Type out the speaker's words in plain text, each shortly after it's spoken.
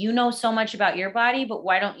you know so much about your body, but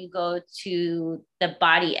why don't you go to the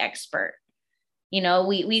body expert?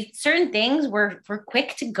 We certain things we're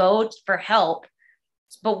quick to go for help,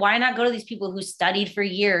 but why not go to these people who studied for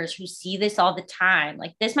years, who see this all the time?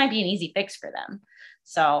 Like, this might be an easy fix for them.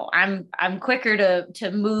 So I'm quicker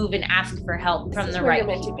to move and ask for help This from is the where you're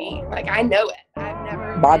right meant to people. be. Like, I know it. I've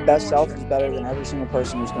never My been best self unsure is of better than anything. every single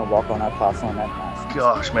person who's going to walk on that platform that night.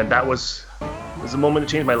 Gosh, man, that was a moment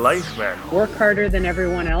to change my life, man. Work harder than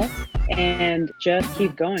everyone else and just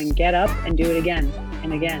keep going. Get up and do it again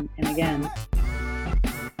and again and again.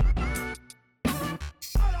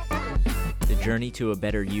 The journey to a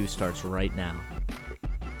better you starts right now.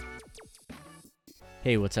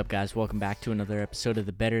 Hey, what's up, guys? Welcome back to another episode of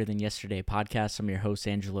the Better Than Yesterday podcast. I'm your host,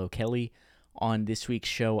 Angelo Kelly. On this week's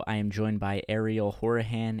show, I am joined by Ariel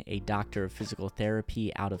Horahan, a doctor of physical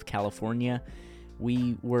therapy out of California.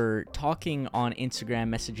 We were talking on Instagram,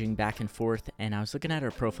 messaging back and forth, and I was looking at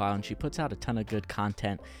her profile, and she puts out a ton of good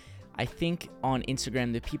content. I think on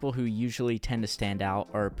Instagram, the people who usually tend to stand out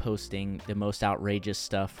are posting the most outrageous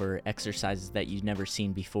stuff or exercises that you've never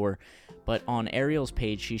seen before. But on Ariel's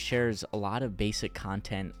page, she shares a lot of basic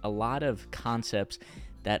content, a lot of concepts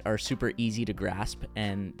that are super easy to grasp,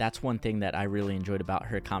 and that's one thing that I really enjoyed about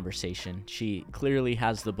her conversation. She clearly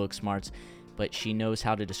has the book smarts, but she knows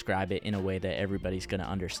how to describe it in a way that everybody's going to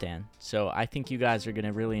understand. So I think you guys are going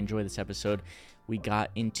to really enjoy this episode. We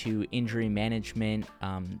got into injury management,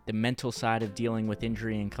 the mental side of dealing with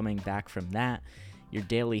injury and coming back from that, your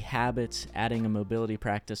daily habits, adding a mobility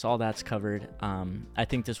practice, all that's covered. I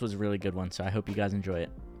think this was a really good one, so I hope you guys enjoy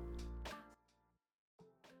it.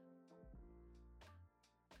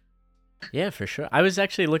 Yeah, for sure. I was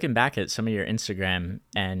actually looking back at some of your Instagram,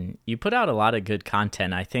 and you put out a lot of good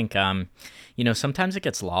content. I think, sometimes it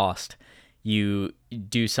gets lost. You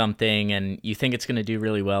do something and you think it's going to do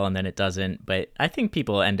really well, and then it doesn't. But I think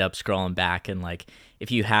people end up scrolling back, and like,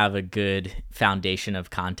 if you have a good foundation of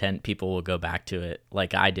content, people will go back to it,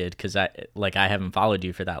 like I did, because I haven't followed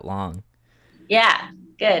you for that long. Yeah,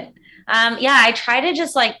 good. I try to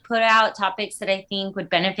just like put out topics that I think would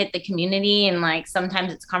benefit the community. And like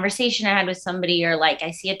sometimes it's conversation I had with somebody, or like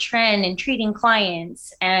I see a trend in treating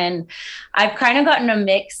clients. And I've kind of gotten a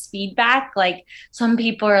mixed feedback. Like, some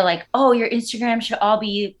people are like, oh, your Instagram should all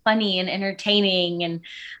be funny and entertaining. And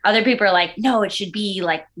other people are like, no, it should be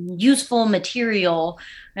like useful material.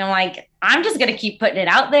 And I'm like, I'm just going to keep putting it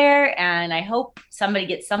out there. And I hope somebody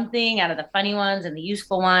gets something out of the funny ones and the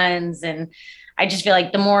useful ones. And I just feel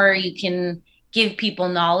like the more you can give people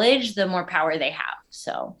knowledge, the more power they have.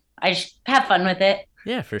 So I just have fun with it.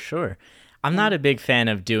 Yeah, for sure. I'm not a big fan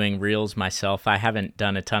of doing reels myself. I haven't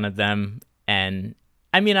done a ton of them. And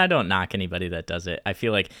I mean, I don't knock anybody that does it. I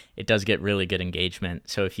feel like it does get really good engagement.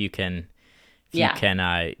 So if you can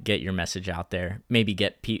get your message out there, maybe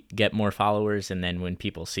get more followers. And then when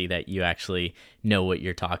people see that you actually know what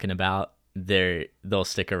you're talking about, they'll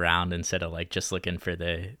stick around instead of like just looking for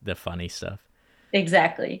the funny stuff.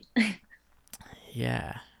 Exactly.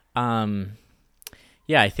 Yeah.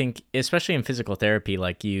 I think especially in physical therapy,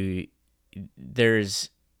 like there's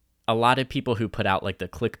a lot of people who put out like the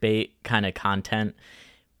clickbait kind of content.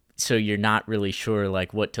 So you're not really sure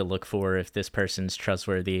like what to look for, if this person's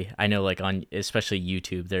trustworthy. I know like on especially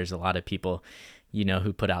YouTube, there's a lot of people,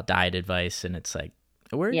 who put out diet advice, and it's like,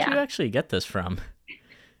 where did you actually get this from?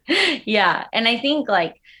 Yeah. And I think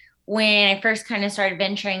like when I first kind of started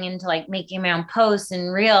venturing into like making my own posts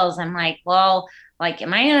and reels, I'm like, well, like,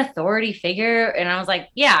 am I an authority figure? And I was like,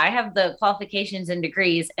 yeah, I have the qualifications and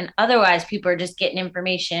degrees. And otherwise, people are just getting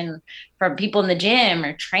information from people in the gym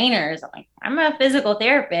or trainers. I'm like, I'm a physical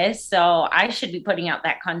therapist, so I should be putting out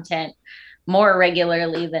that content more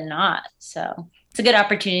regularly than not. So it's a good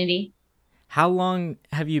opportunity. How long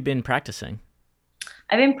have you been practicing?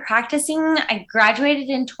 I've been practicing. I graduated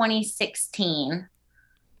in 2016.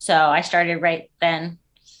 So I started right then.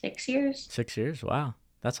 6 years. 6 years. Wow.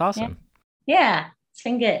 That's awesome. Yeah, it's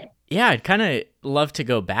been good. Yeah, I'd kind of love to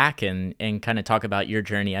go back and kind of talk about your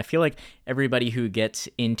journey. I feel like everybody who gets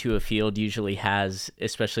into a field usually has,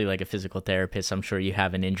 especially like a physical therapist, I'm sure you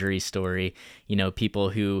have an injury story. People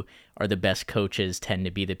who are the best coaches tend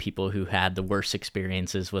to be the people who had the worst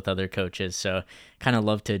experiences with other coaches. So kind of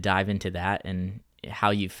love to dive into that and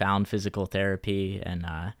how you found physical therapy. And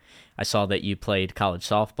I saw that you played college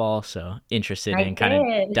softball, so interested in kind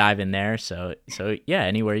of diving there. So yeah,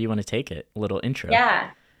 anywhere you want to take it, a little intro.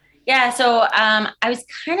 Yeah. So I was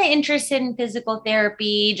kind of interested in physical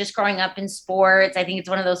therapy just growing up in sports. I think it's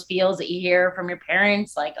one of those fields that you hear from your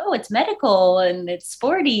parents, like, oh, it's medical and it's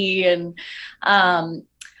sporty. And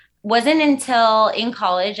wasn't until in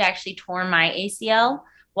college I actually tore my ACL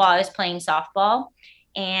while I was playing softball.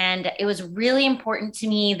 And it was really important to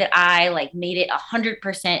me that I like made it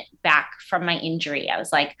 100% back from my injury. I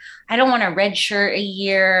was like, I don't want to redshirt a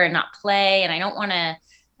year and not play. And I don't want to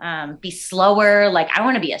be slower. Like I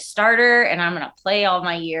want to be a starter and I'm going to play all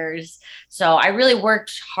my years. So I really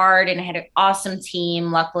worked hard and I had an awesome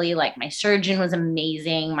team. Luckily, like my surgeon was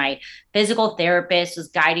amazing. My physical therapist was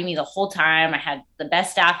guiding me the whole time. I had the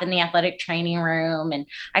best staff in the athletic training room and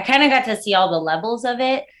I kind of got to see all the levels of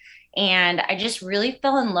it. And I just really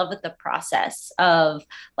fell in love with the process of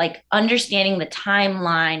like understanding the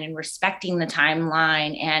timeline and respecting the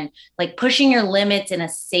timeline and like pushing your limits in a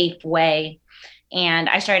safe way. And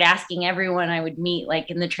I started asking everyone I would meet, like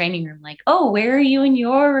in the training room, like, oh, where are you in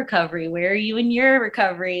your recovery? Where are you in your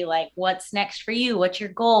recovery? Like, what's next for you? What's your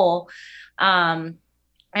goal? And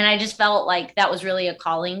I just felt like that was really a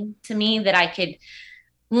calling to me that I could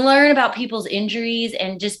learn about people's injuries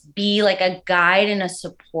and just be like a guide and a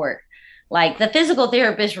support. Like the physical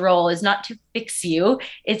therapist role is not to fix you,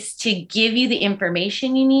 it's to give you the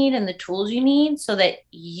information you need and the tools you need so that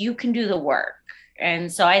you can do the work.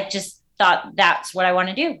 And so I just thought that's what I want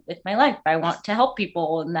to do with my life. I want to help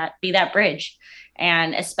people and that be that bridge.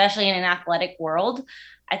 And especially in an athletic world,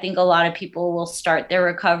 I think a lot of people will start their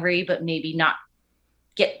recovery, but maybe not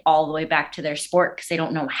get all the way back to their sport because they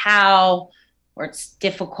don't know how, or it's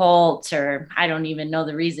difficult, or I don't even know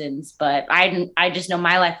the reasons, but I just know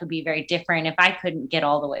my life would be very different if I couldn't get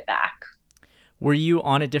all the way back. Were you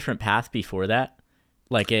on a different path before that?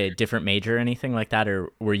 Like a different major or anything like that?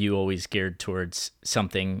 Or were you always geared towards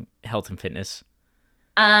something health and fitness?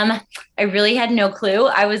 I really had no clue.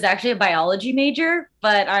 I was actually a biology major,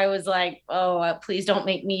 but I was like, oh, please don't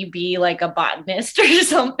make me be like a botanist or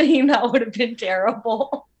something. That would have been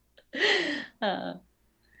terrible.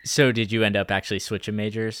 So did you end up actually switching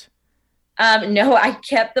majors? No, I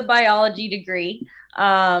kept the biology degree.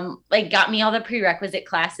 Like got me all the prerequisite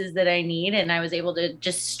classes that I need, and I was able to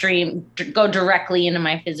just go directly into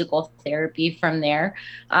my physical therapy from there.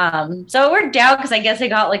 So it worked out because I guess I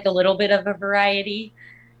got like a little bit of a variety.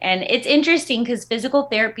 And it's interesting because physical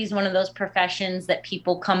therapy is one of those professions that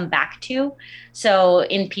people come back to. So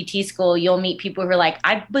in PT school, you'll meet people who are like,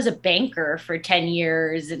 I was a banker for 10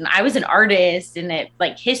 years and I was an artist and it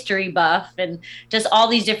like history buff and just all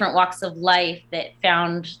these different walks of life that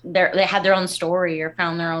they had their own story or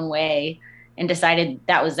found their own way and decided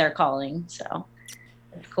that was their calling. So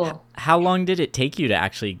it's cool. How long did it take you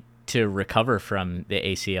to recover from the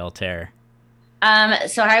ACL tear?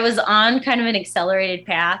 So I was on kind of an accelerated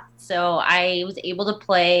path. So I was able to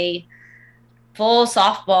play full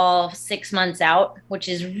softball 6 months out, which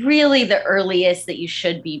is really the earliest that you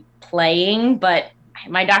should be playing. But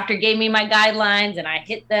my doctor gave me my guidelines and I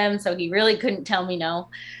hit them. So he really couldn't tell me no.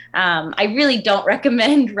 I really don't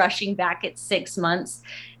recommend rushing back at 6 months.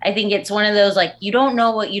 I think it's one of those, like, you don't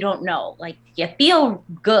know what you don't know. Like, you feel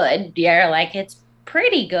good. Yeah, like it's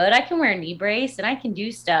pretty good. I can wear a knee brace and I can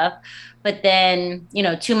do stuff. But then,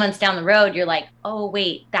 2 months down the road, you're like, oh,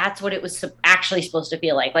 wait, that's what it was actually supposed to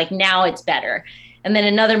feel like. Like now it's better. And then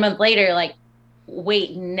another month later, like,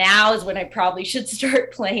 wait, now is when I probably should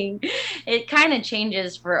start playing. It kind of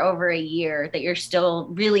changes for over a year that you're still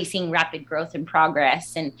really seeing rapid growth and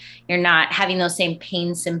progress and you're not having those same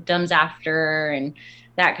pain symptoms after and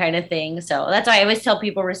that kind of thing. So that's why I always tell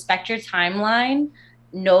people, respect your timeline,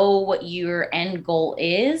 know what your end goal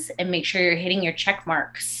is, and make sure you're hitting your check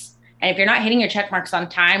marks. And if you're not hitting your check marks on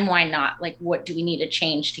time, why not? Like, what do we need to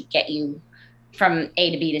change to get you from A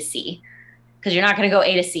to B to C? Because you're not going to go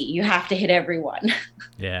A to C. You have to hit every one.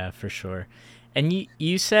 Yeah, for sure. And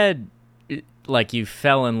you said, like, you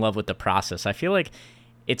fell in love with the process. I feel like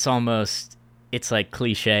it's like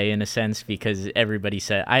cliche in a sense because everybody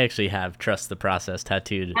said, I actually have trust the process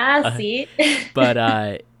tattooed. See?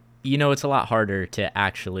 But, it's a lot harder to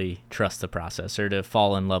actually trust the process or to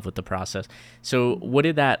fall in love with the process. So what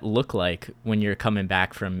did that look like when you're coming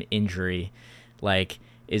back from injury? Like,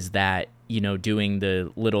 is that, doing the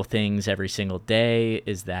little things every single day?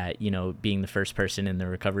 Is that, being the first person in the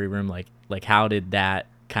recovery room? Like how did that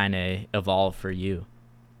kind of evolve for you?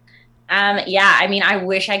 Yeah, I mean, I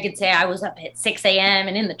wish I could say I was up at 6 a.m.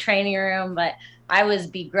 and in the training room, but I was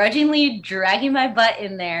begrudgingly dragging my butt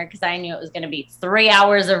in there because I knew it was going to be 3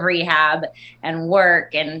 hours of rehab and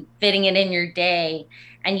work and fitting it in your day.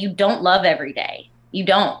 And you don't love every day. You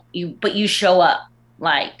don't. But you show up.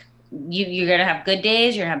 Like, you're going to have good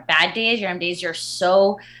days. You're going to have bad days. You're going to have days you're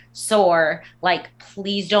so sore. Like,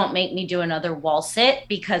 please don't make me do another wall sit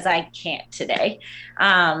because I can't today.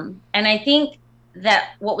 And I think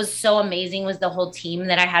that what was so amazing was the whole team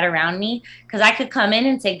that I had around me, because I could come in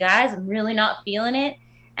and say, guys, I'm really not feeling it.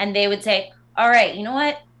 And they would say, all right, you know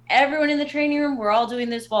what? everyone in the training room, we're all doing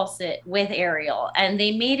this wall sit with Ariel. And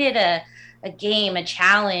they made it a game, a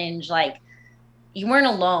challenge. Like, you weren't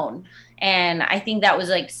alone. And I think that was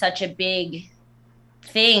like such a big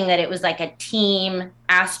thing, that it was like a team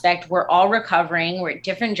aspect. We're all recovering, we're at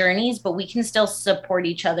different journeys, but we can still support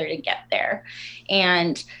each other to get there.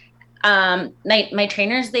 And my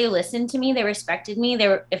trainers, they listened to me, they respected me.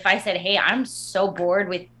 If I said, hey, I'm so bored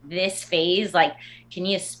with this phase, like, can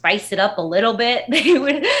you spice it up a little bit,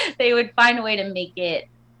 they would find a way to make it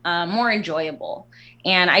more enjoyable.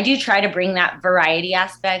 And I do try to bring that variety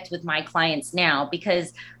aspect with my clients now,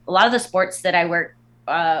 because a lot of the sports that I work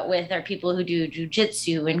with are people who do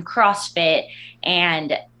jujitsu and CrossFit,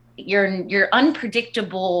 and your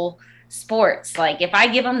unpredictable sports. Like, if I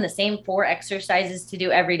give them the same 4 exercises to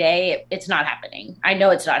do every day, it's not happening. I know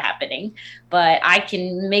it's not happening, but I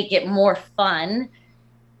can make it more fun,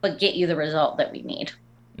 but get you the result that we need.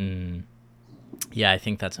 Yeah, I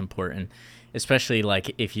think that's important, especially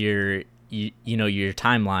like if you know, your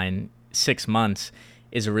timeline, 6 months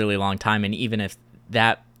is a really long time. And even if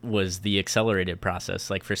that was the accelerated process,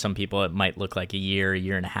 like for some people, it might look like a year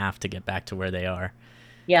and a half to get back to where they are.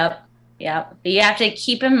 Yep. But you have to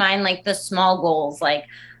keep in mind, like, the small goals. Like,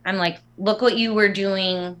 I'm like, look what you were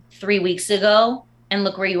doing 3 weeks ago and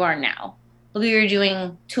look where you are now. Look what you were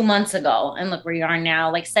doing 2 months ago and look where you are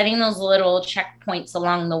now. Like, setting those little checkpoints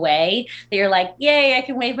along the way that you're like, yay, I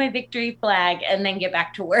can wave my victory flag and then get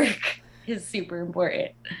back to work is super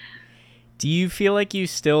important. Do you feel like you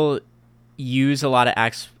still use a lot of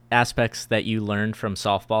aspects that you learned from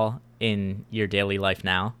softball in your daily life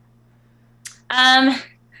now?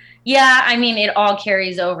 Yeah, I mean, it all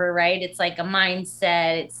carries over, right? It's like a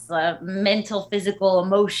mindset, it's mental, physical,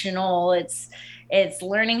 emotional. It's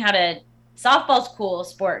learning how to. Softball's cool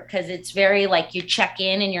sport because it's very like, you check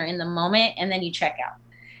in and you're in the moment and then you check out,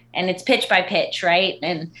 and it's pitch by pitch, right?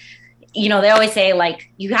 And you know, they always say, like,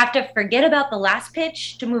 you have to forget about the last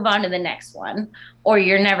pitch to move on to the next one, or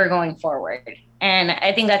you're never going forward. And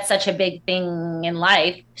I think that's such a big thing in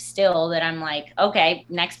life still, that I'm like, okay,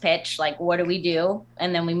 next pitch, like, what do we do?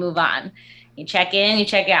 And then we move on. You check in, you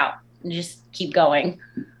check out, and just keep going.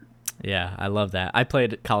 Yeah, I love that. I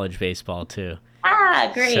played college baseball too.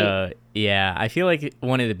 Ah, great. So yeah, I feel like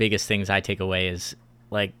one of the biggest things I take away is,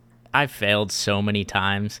 like, I've failed so many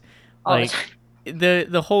times. Like,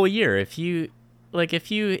 the whole year, if you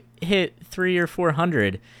hit 300 or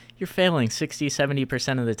 400, you're failing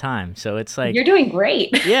 60-70% of the time. So it's like, you're doing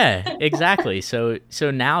great. Yeah, exactly. So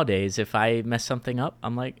nowadays, if I mess something up,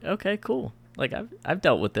 I'm like, okay, cool. Like, I've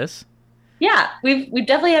dealt with this. Yeah, we've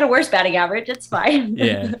definitely had a worse batting average. It's fine.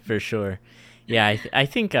 Yeah, for sure. Yeah, I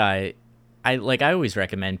think I always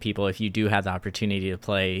recommend people, if you do have the opportunity to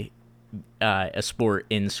play a sport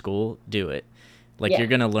in school, do it. Like, you're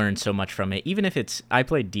going to learn so much from it. Even if I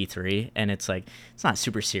played D3, and it's like, it's not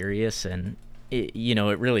super serious, and it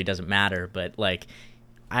really doesn't matter. But like,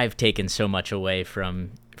 I've taken so much away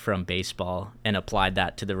from baseball and applied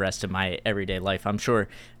that to the rest of my everyday life. I'm sure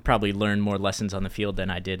probably learned more lessons on the field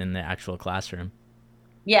than I did in the actual classroom.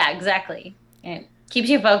 Yeah, exactly. It keeps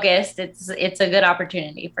you focused. It's a good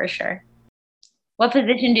opportunity for sure. What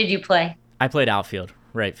position did you play? I played outfield,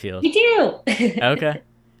 right field. Me too. Okay.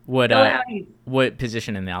 What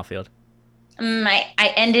position in the outfield?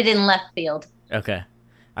 I ended in left field. Okay.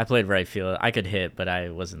 I played right field. I could hit, but I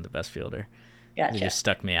wasn't the best fielder. Gotcha. They just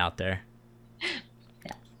stuck me out there.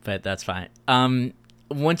 Yeah. But that's fine.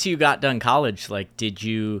 Once you got done college, like, did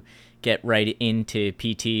you get right into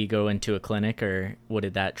PT, go into a clinic, or what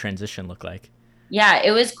did that transition look like? Yeah,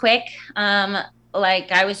 it was quick.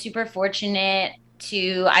 Like, I was super fortunate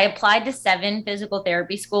I applied to 7 physical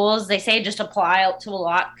therapy schools. They say just apply to a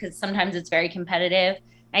lot because sometimes it's very competitive.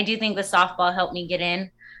 I do think the softball helped me get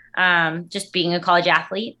in, just being a college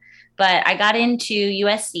athlete. But I got into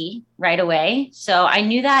USC right away. So I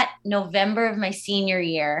knew that November of my senior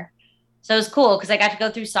year. So it was cool because I got to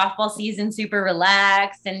go through softball season super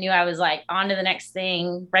relaxed and knew I was like on to the next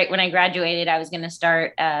thing. Right when I graduated, I was going to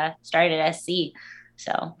start at SC.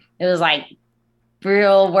 So it was like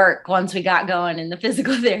real work once we got going in the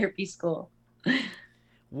physical therapy school.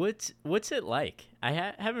 What's it like?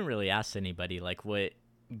 I haven't really asked anybody, like, what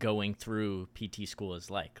going through PT school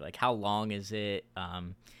is like. Like, how long is it?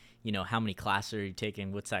 How many classes are you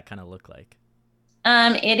taking? What's that kind of look like?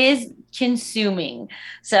 It is consuming.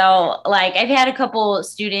 So, like, I've had a couple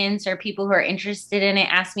students or people who are interested in it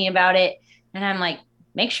ask me about it, and I'm like,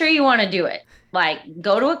 make sure you want to do it. Like,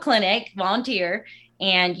 go to a clinic, volunteer.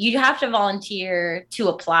 And you have to volunteer to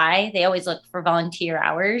apply. They always look for volunteer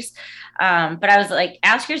hours. But I was like,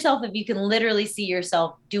 ask yourself if you can literally see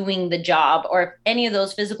yourself doing the job, or if any of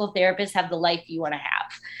those physical therapists have the life you want to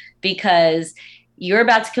have. because you're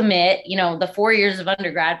about to commit, the 4 years of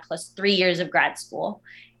undergrad plus 3 years of grad school.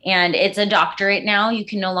 And it's a doctorate now. You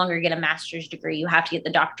can no longer get a master's degree. You have to get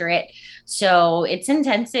the doctorate. So it's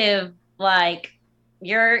intensive. Like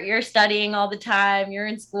you're studying all the time. You're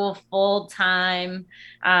in school full time.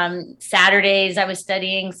 Saturdays I was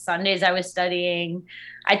studying. Sundays I was studying.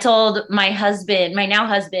 I told my now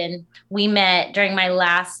husband, we met during my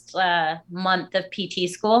last month of PT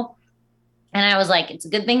school. And I was like, it's a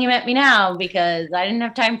good thing you met me now because I didn't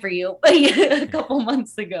have time for you a couple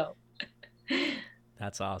months ago.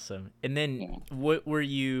 That's awesome. And then what were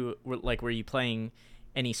you playing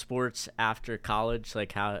any sports after college?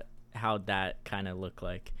 Like how'd that kind of look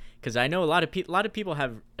like? Because I know a lot of people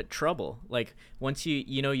have trouble. Like once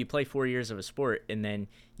you play 4 years of a sport and then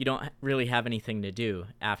you don't really have anything to do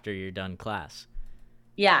after you're done class.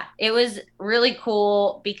 Yeah, it was really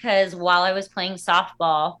cool because while I was playing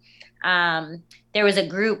softball, there was a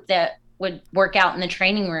group that would work out in the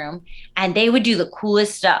training room and they would do the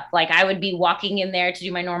coolest stuff. Like I would be walking in there to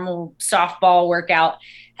do my normal softball workout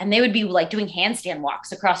and they would be like doing handstand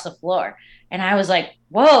walks across the floor. And I was like,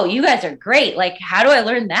 whoa, you guys are great. Like, how do I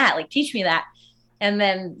learn that? Like, teach me that. And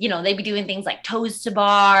then, they'd be doing things like toes to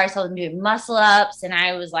bar. I saw them doing muscle ups. And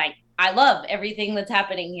I was like, I love everything that's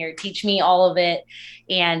happening here. Teach me all of it.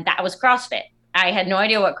 And that was CrossFit. I had no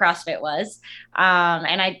idea what CrossFit was.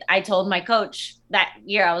 And I told my coach that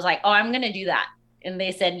year, I was like, oh, I'm going to do that. And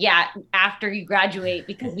they said, yeah, after you graduate,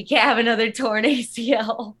 because we can't have another torn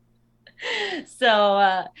ACL.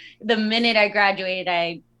 So the minute I graduated,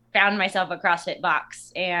 I found myself a CrossFit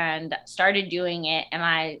box and started doing it. And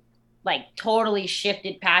I totally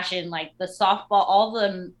shifted passion, like the softball, all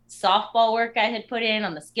the softball work I had put in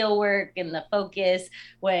on the skill work and the focus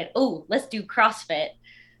went, oh, let's do CrossFit.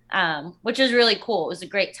 Which was really cool. It was a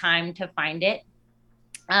great time to find it.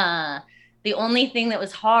 The only thing that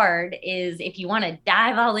was hard is if you want to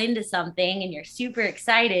dive all into something and you're super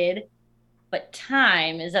excited, but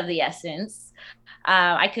time is of the essence.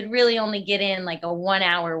 I could really only get in like a 1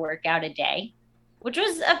 hour workout a day, which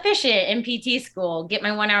was efficient in PT school. Get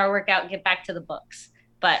my 1 hour workout, get back to the books.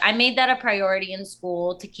 But I made that a priority in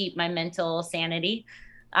school to keep my mental sanity.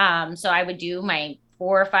 So I would do my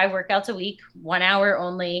 4 or 5 workouts a week, 1 hour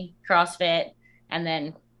only CrossFit, and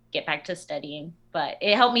then get back to studying. But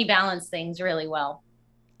it helped me balance things really well.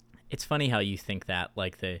 It's funny how you think that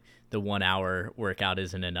like the 1 hour workout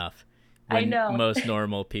isn't enough. When I know. Most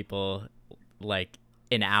normal people, like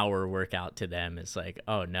an hour workout to them is like,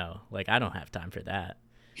 oh no, like I don't have time for that.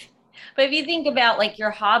 But if you think about like your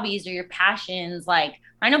hobbies or your passions, like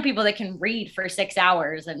I know people that can read for 6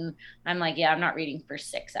 hours and I'm like, yeah, I'm not reading for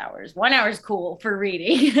 6 hours. 1 hour is cool for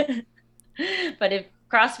reading. But if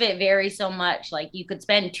CrossFit varies so much, like you could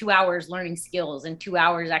spend 2 hours learning skills and 2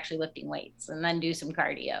 hours actually lifting weights and then do some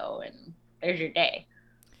cardio and there's your day.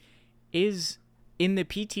 Is in the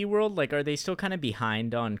PT world, like, are they still kind of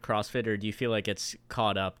behind on CrossFit, or do you feel like it's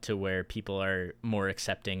caught up to where people are more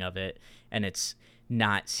accepting of it and it's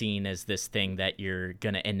not seen as this thing that you're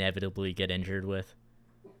going to inevitably get injured with?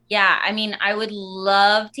 Yeah, I mean, I would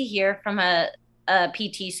love to hear from a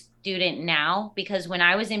PT student now, because when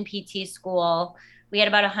I was in PT school, we had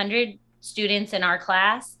about 100 students in our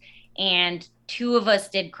class and 2 of us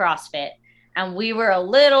did CrossFit. And we were a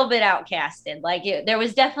little bit outcasted. Like there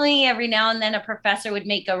was definitely every now and then a professor would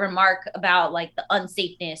make a remark about like the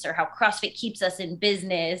unsafeness or how CrossFit keeps us in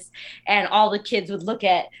business. And all the kids would look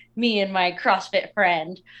at me and my CrossFit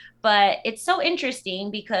friend. But it's so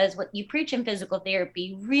interesting because what you preach in physical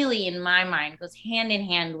therapy really, in my mind, goes hand in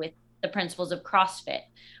hand with the principles of CrossFit,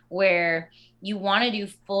 where you want to do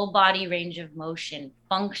full body range of motion,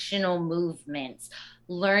 functional movements,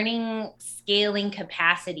 learning scaling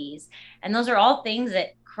capacities. And those are all things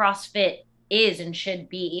that CrossFit is and should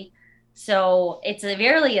be. So it's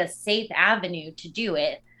really a safe avenue to do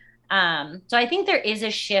it. So I think there is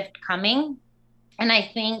a shift coming. And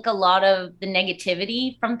I think a lot of the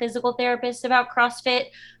negativity from physical therapists about CrossFit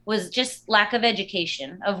was just lack of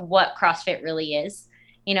education of what CrossFit really is.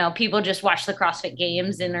 People just watch the CrossFit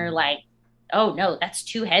Games and are like, oh no, that's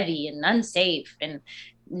too heavy and unsafe. And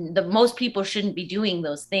most people shouldn't be doing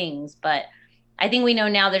those things. But I think we know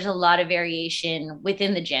now there's a lot of variation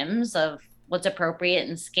within the gyms of what's appropriate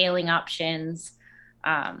and scaling options.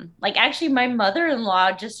 Like actually my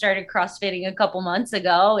mother-in-law just started CrossFitting a couple months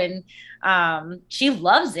ago and she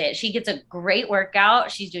loves it. She gets a great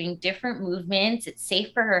workout. She's doing different movements. It's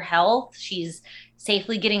safe for her health. She's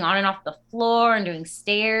safely getting on and off the floor and doing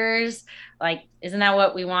stairs. Like, isn't that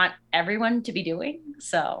what we want everyone to be doing?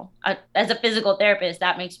 So as a physical therapist,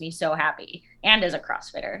 that makes me so happy. And as a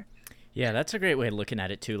CrossFitter. Yeah, that's a great way of looking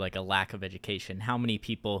at it too, like a lack of education. How many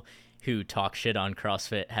people who talk shit on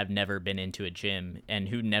CrossFit have never been into a gym and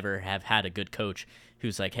who never have had a good coach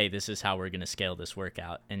who's like, hey, this is how we're going to scale this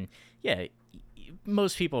workout. And yeah,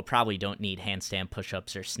 most people probably don't need handstand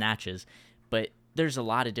push-ups or snatches, but there's a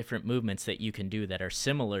lot of different movements that you can do that are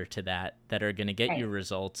similar to that are going to get you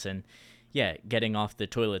results. And yeah, getting off the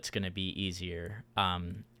toilet's going to be easier.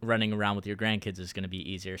 Running around with your grandkids is going to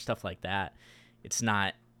be easier, stuff like that. It's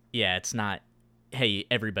not, hey,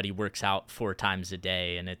 everybody works out 4 times a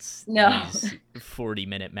day and it's these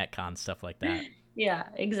 40-minute Metcon, stuff like that. Yeah,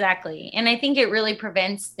 exactly. And I think it really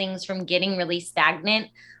prevents things from getting really stagnant.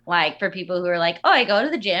 Like for people who are like, oh, I go to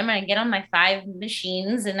the gym and I get on my 5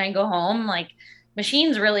 machines and I go home. Like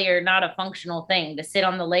machines really are not a functional thing to sit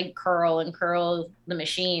on the leg curl and curl the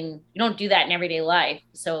machine. You don't do that in everyday life.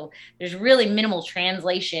 So there's really minimal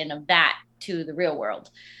translation of that to the real world.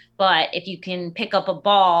 But if you can pick up a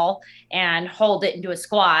ball and hold it into a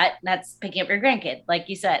squat, that's picking up your grandkid, like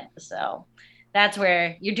you said. So that's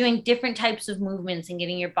where you're doing different types of movements and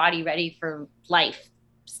getting your body ready for life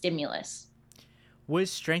stimulus.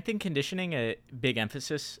 Was strength and conditioning a big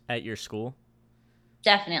emphasis at your school?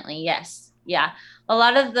 Definitely, yes. Yeah. A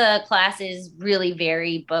lot of the classes really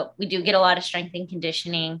vary, but we do get a lot of strength and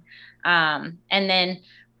conditioning. And then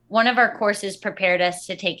one of our courses prepared us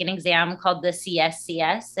to take an exam called the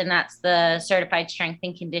CSCS, and that's the Certified Strength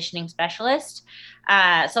and Conditioning Specialist.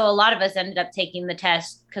 So a lot of us ended up taking the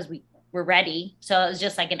test because we were ready. So it was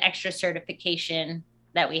just like an extra certification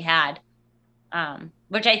that we had,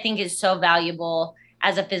 which I think is so valuable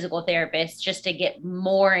as a physical therapist, just to get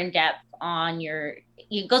more in depth on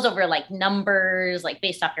it goes over like numbers, like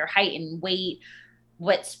based off your height and weight,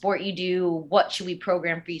 what sport you do, what should we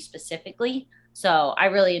program for you specifically. So I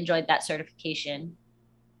really enjoyed that certification.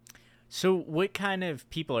 So what kind of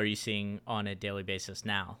people are you seeing on a daily basis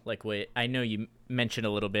now? Like I know you mentioned a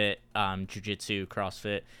little bit, jiu-jitsu,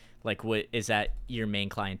 CrossFit, like what is that your main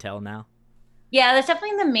clientele now? Yeah, that's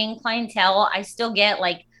definitely the main clientele. I still get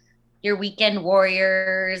like your weekend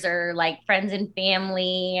warriors or like friends and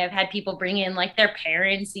family. I've had people bring in like their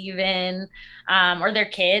parents even, or their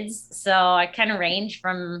kids. So I kind of range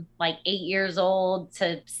from like 8 years old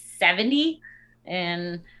to 70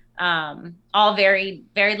 and all varied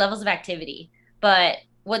levels of activity. But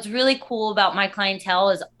what's really cool about my clientele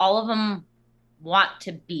is all of them want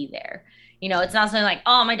to be there. It's not something like,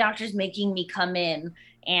 oh, my doctor's making me come in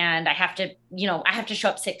and I have to show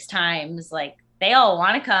up 6 times. Like they all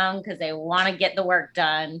want to come because they want to get the work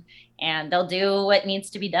done and they'll do what needs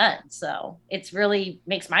to be done. So it's really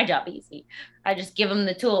makes my job easy. I just give them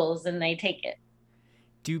the tools and they take it.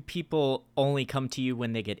 Do people only come to you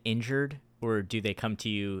when they get injured, or do they come to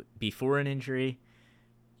you before an injury?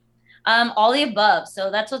 All the above. So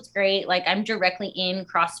that's what's great. Like I'm directly in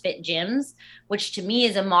CrossFit gyms, which to me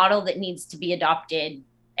is a model that needs to be adopted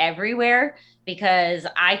everywhere, because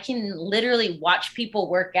I can literally watch people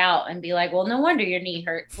work out and be like, well, no wonder your knee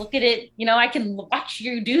hurts. Look at it. I can watch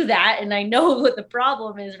you do that and I know what the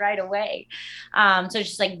problem is right away. So it's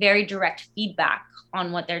just like very direct feedback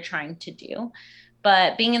on what they're trying to do.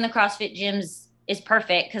 But being in the CrossFit gyms is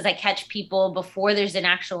perfect because I catch people before there's an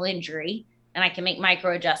actual injury and I can make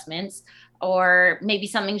micro adjustments, or maybe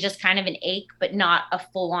something's just kind of an ache, but not a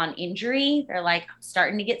full on injury. They're like, I'm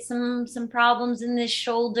starting to get some problems in this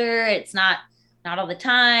shoulder. It's not all the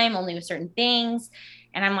time, only with certain things.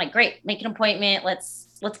 And I'm like, great, make an appointment.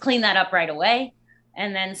 Let's clean that up right away.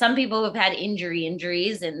 And then some people have had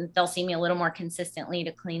injuries and they'll see me a little more consistently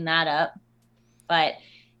to clean that up. But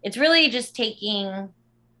it's really just taking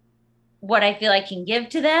what I feel I can give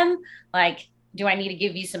to them. Like, do I need to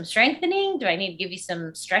give you some strengthening? Do I need to give you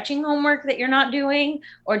some stretching homework that you're not doing?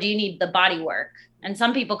 Or do you need the body work? And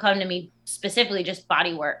some people come to me specifically just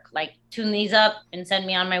body work, like tune these up and send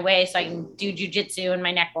me on my way so I can do jujitsu and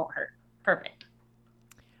my neck won't hurt. Perfect.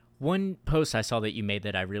 One post I saw that you made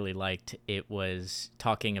that I really liked, it was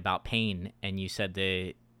talking about pain, and you said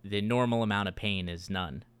the normal amount of pain is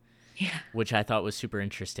none. Yeah. Which I thought was super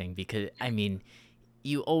interesting because, I mean,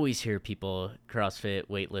 you always hear people, CrossFit,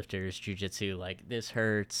 weightlifters, jiu-jitsu, like, this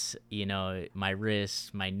hurts, my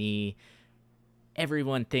wrist, my knee.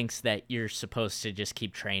 Everyone thinks that you're supposed to just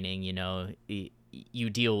keep training, you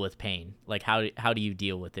deal with pain. Like, how do you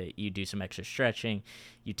deal with it? You do some extra stretching,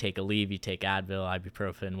 you take a leave, you take Advil,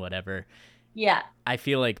 ibuprofen, whatever. Yeah. I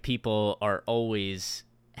feel like people are always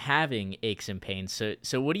having aches and pains.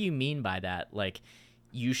 So what do you mean by that? Like,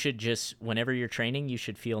 you should just, whenever you're training, you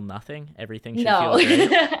should feel nothing. Everything should feel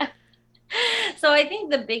great. So I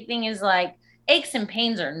think the big thing is like, aches and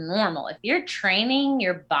pains are normal. If you're training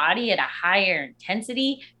your body at a higher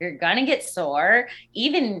intensity, you're going to get sore,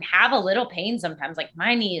 even have a little pain sometimes. Like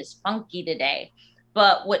my knee is funky today.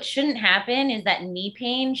 But what shouldn't happen is that knee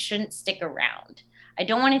pain shouldn't stick around. I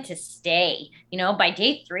don't want it to stay. By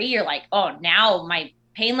day 3, you're like, oh, now my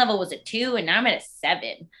pain level was a 2 and now I'm at a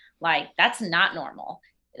 7. Like, that's not normal.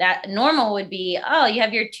 That normal would be, oh, you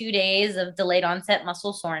have your 2 days of delayed onset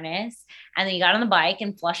muscle soreness, and then you got on the bike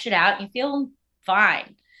and flushed it out and you feel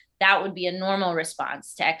fine. That would be a normal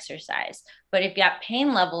response to exercise. But if that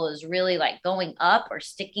pain level is really like going up or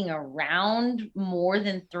sticking around more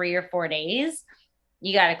than 3 or 4 days,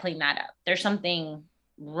 you got to clean that up. There's something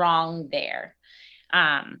wrong there.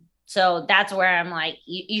 So that's where I'm like,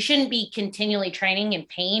 you shouldn't be continually training in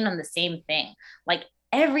pain on the same thing. Like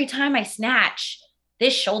every time I snatch,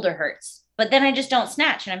 this shoulder hurts, but then I just don't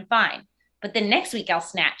snatch and I'm fine. But then next week I'll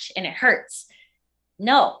snatch and it hurts.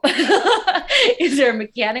 No. Is there a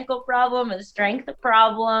mechanical problem, a strength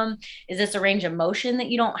problem? Is this a range of motion that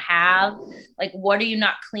you don't have? Like, what are you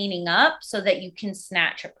not cleaning up so that you can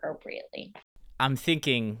snatch appropriately? I'm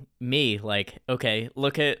thinking like, okay,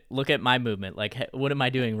 look at my movement. Like, what am I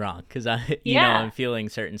doing wrong? Because I'm feeling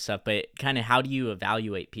certain stuff, but kind of how do you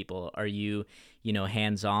evaluate people? Are you,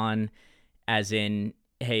 hands-on, as in,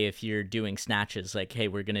 hey, if you're doing snatches, like, hey,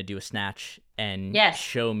 we're going to do a snatch and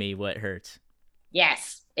show me what hurts.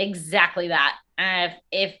 Yes, exactly that.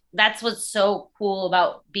 If that's what's so cool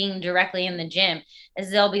about being directly in the gym is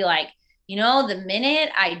they'll be like, the minute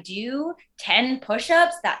I do 10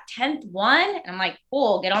 push-ups, that 10th one, and I'm like,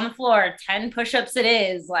 cool, get on the floor, 10 push-ups it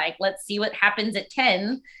is. Like, let's see what happens at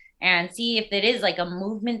 10 and see if it is like a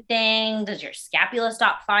movement thing. Does your scapula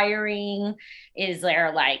stop firing? Is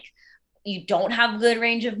there like, you don't have good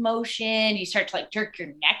range of motion? You start to like jerk your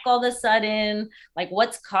neck all of a sudden? Like,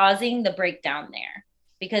 what's causing the breakdown there?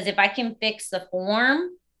 Because if I can fix the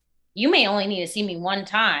form, you may only need to see me one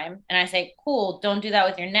time. And I say, cool, don't do that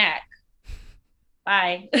with your neck.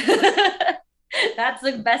 Bye. That's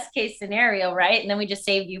the best case scenario, right? And then we just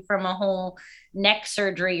saved you from a whole neck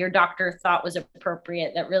surgery your doctor thought was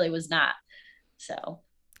appropriate that really was not. So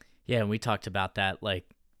yeah, and we talked about that, like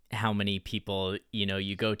how many people,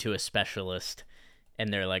 you go to a specialist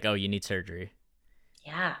and they're like, oh, you need surgery.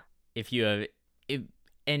 Yeah.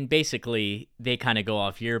 And basically they kind of go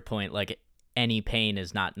off your point, like any pain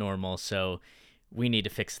is not normal, so we need to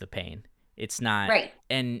fix the pain. It's not right.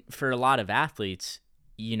 And for a lot of athletes,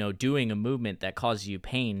 doing a movement that causes you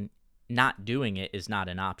pain, not doing it is not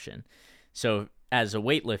an option. So as a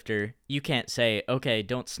weightlifter, you can't say, okay,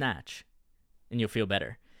 don't snatch and you'll feel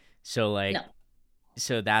better. So like, no.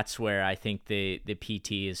 So that's where I think the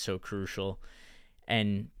PT is so crucial.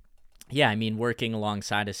 And yeah, I mean, working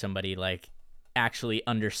alongside of somebody, like actually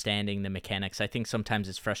understanding the mechanics. I think sometimes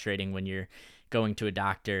it's frustrating when you're going to a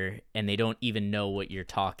doctor and they don't even know what you're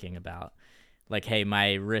talking about. Like, hey,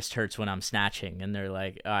 my wrist hurts when I'm snatching. And they're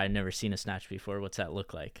like, oh, I've never seen a snatch before. What's that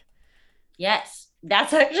look like? Yes.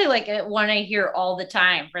 That's actually like one I hear all the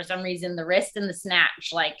time. For some reason, the wrist and the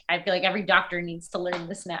snatch. Like, I feel like every doctor needs to learn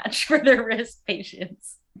the snatch for their wrist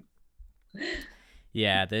patients.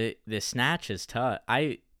 Yeah, the snatch is tough.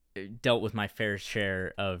 I dealt with my fair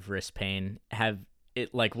share of wrist pain.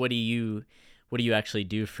 What do you actually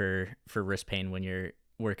do for wrist pain when you're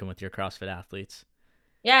working with your CrossFit athletes?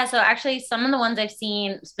 Yeah, so actually some of the ones I've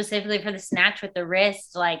seen specifically for the snatch with the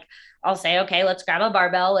wrist, like I'll say, okay, let's grab a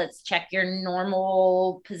barbell. Let's check your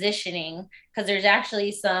normal positioning, because there's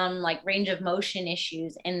actually some like range of motion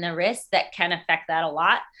issues in the wrist that can affect that a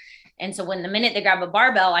lot. And so when the minute they grab a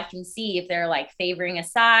barbell, I can see if they're like favoring a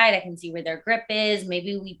side, I can see where their grip is.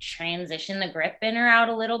 Maybe we transition the grip in or out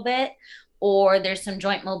a little bit, or there's some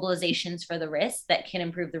joint mobilizations for the wrist that can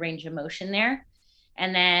improve the range of motion there.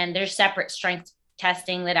 And then there's separate strength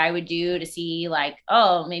testing that I would do to see like,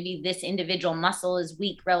 oh, maybe this individual muscle is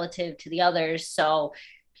weak relative to the others. So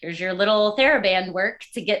here's your little TheraBand work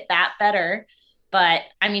to get that better. But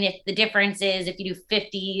I mean, if the difference is if you do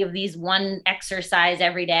 50 of these one exercise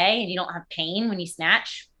every day and you don't have pain when you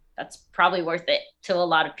snatch, that's probably worth it to a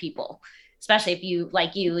lot of people, especially if you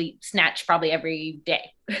snatch probably every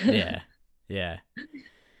day. Yeah.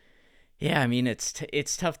 I mean,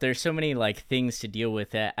 it's tough. There's so many like things to deal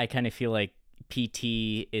with that I kind of feel like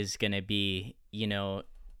PT is going to be,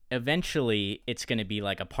 eventually it's going to be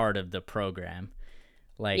like a part of the program,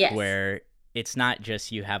 like yes. Where it's not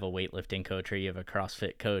just you have a weightlifting coach or you have a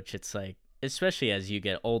CrossFit coach. It's like, especially as you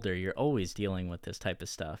get older, you're always dealing with this type of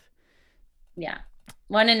stuff. Yeah.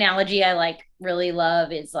 One analogy I really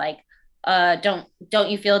love is like don't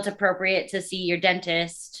you feel it's appropriate to see your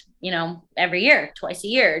dentist, every year, twice a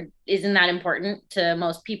year? Isn't that important to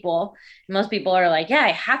most people? Most people are like, yeah,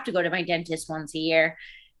 I have to go to my dentist once a year.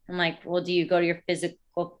 I'm like, well, do you go to your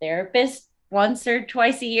physical therapist once or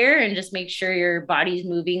twice a year and just make sure your body's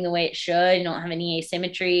moving the way it should? You don't have any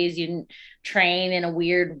asymmetries. You didn't train in a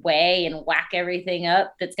weird way and whack everything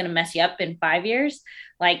up that's going to mess you up in 5 years.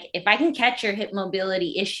 Like, if I can catch your hip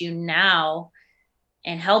mobility issue now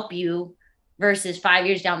and help you versus 5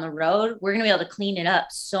 years down the road, we're going to be able to clean it up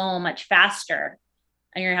so much faster.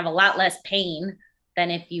 And you're going to have a lot less pain than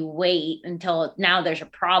if you wait until now there's a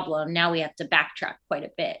problem. Now we have to backtrack quite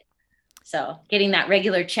a bit. So getting that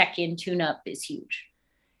regular check-in tune-up is huge.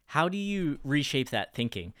 How do you reshape that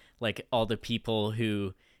thinking? Like all the people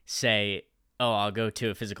who say, oh, I'll go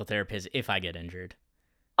to a physical therapist if I get injured.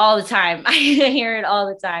 All the time. I hear it all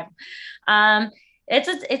the time.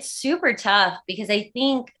 It's super tough because I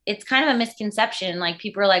think it's kind of a misconception. Like,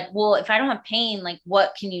 people are like, well, if I don't have pain, like,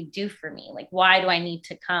 what can you do for me? Like, why do I need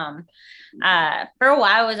to come? For a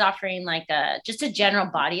while, I was offering like just a general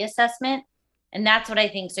body assessment. And that's what I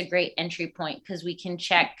think is a great entry point, because we can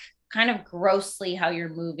check kind of grossly how you're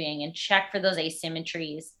moving and check for those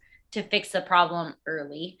asymmetries to fix the problem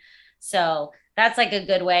early. So that's like a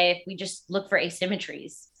good way if we just look for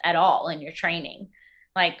asymmetries at all in your training.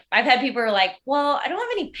 Like, I've had people who are like, well, I don't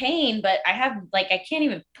have any pain, but I can't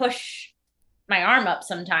even push my arm up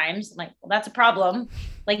sometimes. I'm like, well, that's a problem.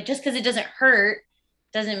 Like, just because it doesn't hurt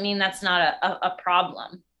doesn't mean that's not a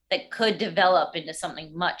problem that could develop into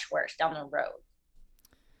something much worse down the road.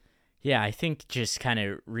 Yeah, I think just kind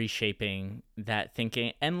of reshaping that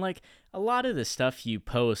thinking. And like a lot of the stuff you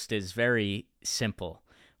post is very simple.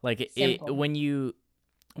 Like when you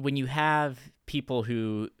have people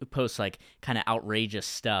who post like kind of outrageous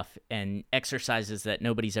stuff and exercises that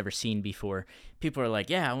nobody's ever seen before, people are like,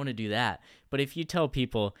 yeah, I want to do that. But if you tell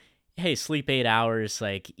people, hey, sleep 8 hours,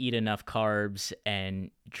 like eat enough carbs and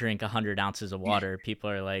drink 100 ounces of water, people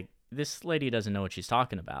are like, this lady doesn't know what she's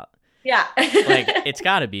talking about. Yeah. Like, it's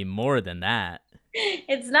got to be more than that.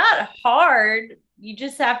 It's not hard. You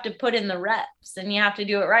just have to put in the reps and you have to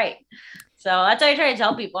do it right. So that's what I try to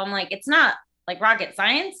tell people. I'm like, it's not like rocket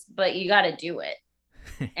science, but you got to do it.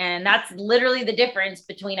 And that's literally the difference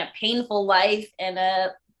between a painful life and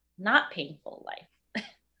a not painful life.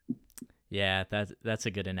 Yeah, that's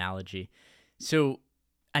a good analogy. So,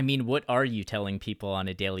 I mean, what are you telling people on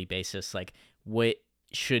a daily basis? Like, what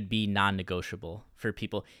should be non-negotiable for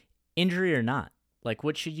people, injury or not? Like,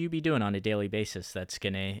 what should you be doing on a daily basis that's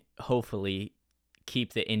going to hopefully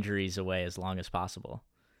keep the injuries away as long as possible?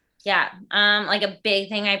 Yeah. Like a big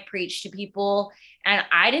thing I preach to people, and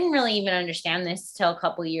I didn't really even understand this till a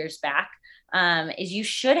couple years back, is you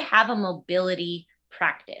should have a mobility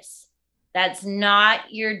practice. That's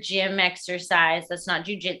not your gym exercise. That's not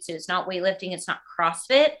jujitsu. It's not weightlifting. It's not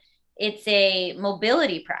CrossFit. It's a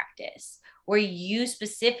mobility practice where you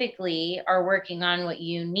specifically are working on what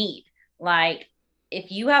you need. Like, if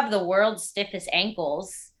you have the world's stiffest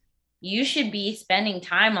ankles, you should be spending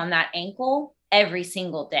time on that ankle every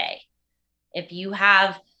single day. If you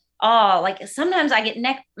have, like sometimes I get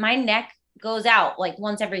my neck goes out like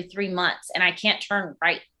once every 3 months and I can't turn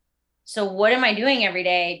right. So what am I doing every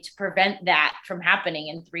day to prevent that from happening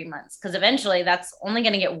in 3 months? Because eventually that's only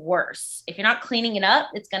going to get worse. If you're not cleaning it up,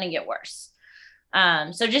 it's going to get worse.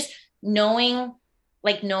 So just knowing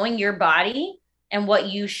your body and what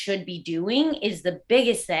you should be doing is the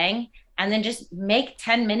biggest thing. And then just make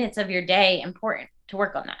 10 minutes of your day important to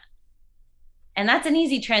work on that. And that's an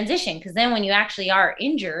easy transition, because then when you actually are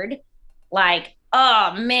injured, like,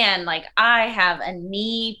 oh man, like I have a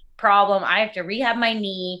knee problem. I have to rehab my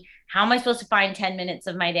knee. How am I supposed to find 10 minutes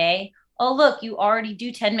of my day? Oh, look, you already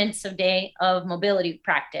do 10 minutes a day of mobility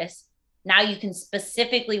practice. Now you can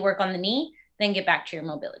specifically work on the knee, then get back to your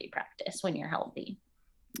mobility practice when you're healthy.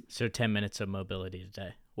 So 10 minutes of mobility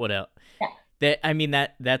today. What else? Yeah.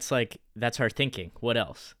 That's our thinking. What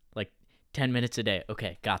else? Like 10 minutes a day.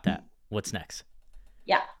 Okay, got that. What's next?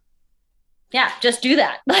 Yeah, just do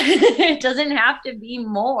that. It doesn't have to be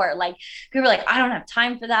more. Like, people are like, I don't have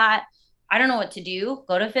time for that. I don't know what to do.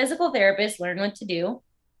 Go to a physical therapist, learn what to do,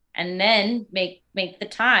 and then make the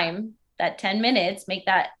time, that 10 minutes, make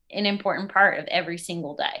that an important part of every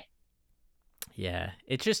single day. Yeah,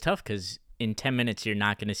 it's just tough because in 10 minutes, you're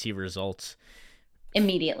not going to see results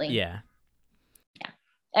immediately. Yeah.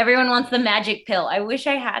 Everyone wants the magic pill. I wish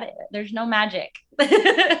I had it. There's no magic.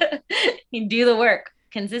 You do the work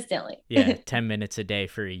consistently. Yeah, 10 minutes a day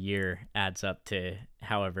for a year adds up to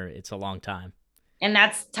however, it's a long time. And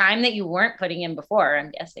that's time that you weren't putting in before,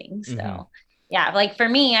 I'm guessing. So, yeah, like for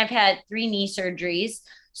me, I've had 3 knee surgeries.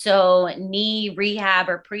 So knee rehab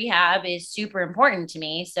or prehab is super important to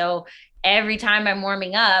me. So every time I'm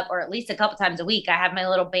warming up, or at least a couple times a week, I have my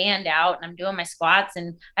little band out and I'm doing my squats,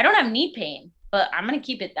 and I don't have knee pain, but I'm going to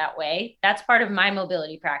keep it that way. That's part of my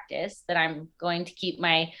mobility practice, that I'm going to keep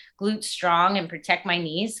my glutes strong and protect my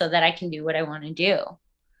knees so that I can do what I want to do.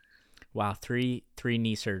 Wow, three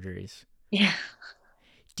knee surgeries. Yeah.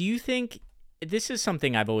 Do you think this is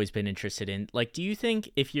something I've always been interested in? Like, do you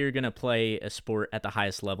think if you're going to play a sport at the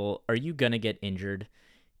highest level, are you going to get injured?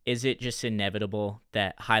 Is it just inevitable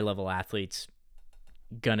that high-level athletes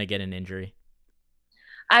going to get an injury?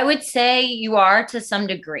 I would say you are to some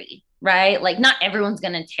degree, right? Like not everyone's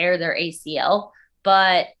going to tear their ACL,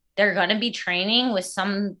 but they're going to be training with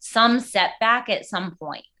some setback at some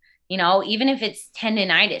point. You know, even if it's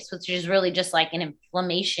tendonitis, which is really just like an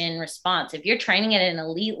inflammation response. If you're training at an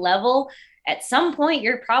elite level, at some point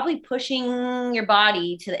you're probably pushing your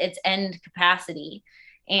body to its end capacity,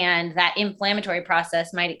 and that inflammatory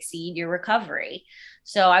process might exceed your recovery.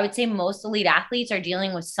 So I would say most elite athletes are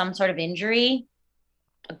dealing with some sort of injury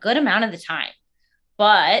a good amount of the time,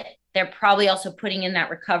 but they're probably also putting in that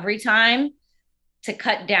recovery time to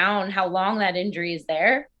cut down how long that injury is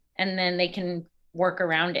there, and then they can work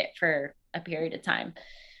around it for a period of time.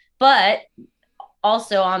 But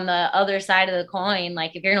also on the other side of the coin,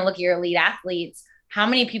 like if you're going to look at your elite athletes, how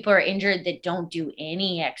many people are injured that don't do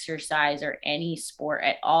any exercise or any sport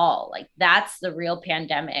at all? Like that's the real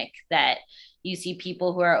pandemic, that you see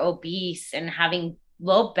people who are obese and having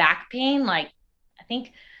low back pain. Like I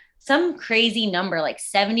think some crazy number, like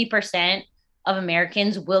 70% of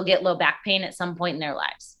Americans will get low back pain at some point in their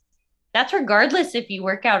lives. That's regardless if you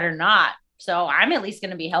work out or not. So I'm at least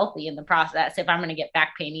going to be healthy in the process if I'm going to get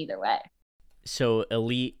back pain either way. So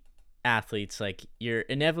elite athletes, like you're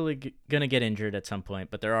inevitably going to get injured at some point,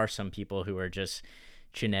 but there are some people who are just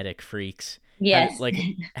genetic freaks. Yes.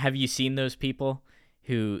 Have you seen those people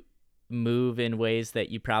who move in ways that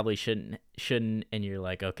you probably shouldn't, and you're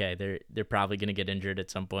like, okay, they're probably going to get injured at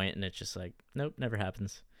some point, and it's just like, nope, never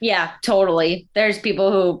happens. Yeah, totally. There's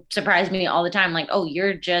people who surprise me all the time, like, oh,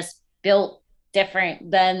 you're just built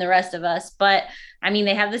different than the rest of us. But I mean,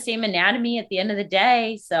 they have the same anatomy at the end of the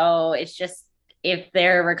day. So it's just, if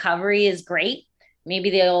their recovery is great, maybe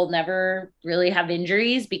they'll never really have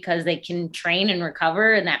injuries because they can train and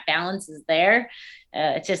recover and that balance is there.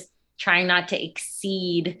 It's just trying not to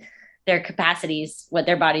exceed their capacities, what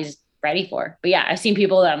their body's ready for. But yeah, I've seen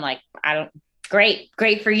people that I'm like,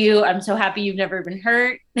 great for you. I'm so happy you've never been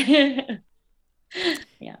hurt.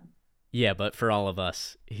 Yeah. Yeah, but for all of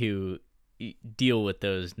us who deal with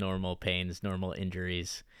those normal pains, normal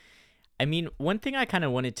injuries, I mean, one thing I kind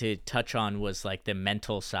of wanted to touch on was like the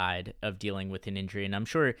mental side of dealing with an injury. And I'm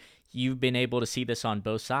sure you've been able to see this on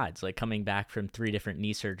both sides, like coming back from 3 different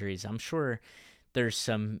knee surgeries. I'm sure there's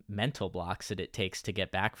some mental blocks that it takes to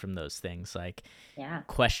get back from those things. Like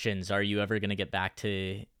questions, are you ever going to get back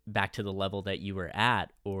to the level that you were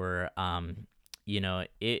at? Or,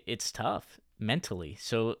 it's tough mentally.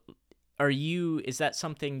 So is that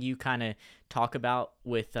something you kind of talk about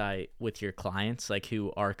with your clients, like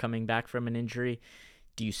who are coming back from an injury?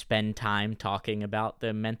 Do you spend time talking about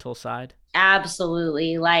the mental side?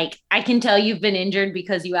 Absolutely. Like I can tell you've been injured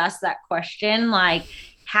because you asked that question. Like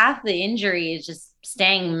half the injury is just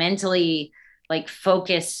staying mentally like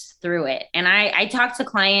focused through it. And I talk to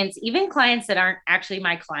clients, even clients that aren't actually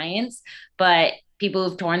my clients, but people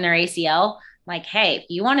who've torn their ACL, like, hey, if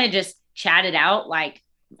you want to just chat it out, like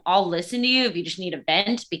I'll listen to you if you just need a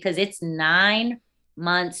vent, because it's 9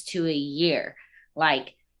 months to a year.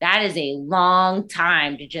 Like that is a long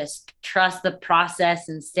time to just trust the process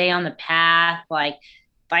and stay on the path. Like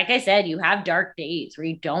I said, you have dark days where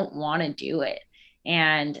you don't want to do it.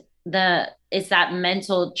 And it's that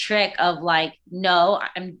mental trick of like, no,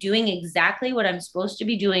 I'm doing exactly what I'm supposed to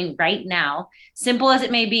be doing right now. Simple as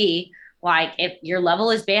it may be. Like if your level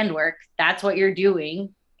is band work, that's what you're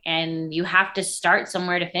doing. And you have to start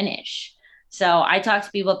somewhere to finish. So I talk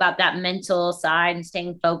to people about that mental side and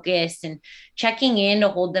staying focused and checking in to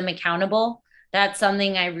hold them accountable. That's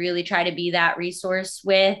something I really try to be that resource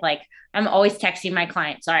with. Like I'm always texting my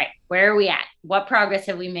clients, all right, where are we at? What progress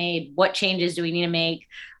have we made? What changes do we need to make?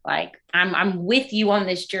 Like I'm with you on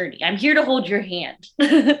this journey. I'm here to hold your hand.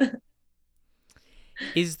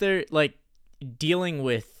 Is there like dealing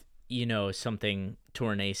with, something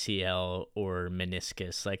torn ACL or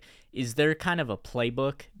meniscus, like, is there kind of a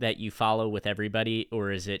playbook that you follow with everybody,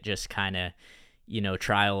 or is it just kind of,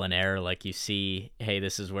 trial and error? Like you see, hey,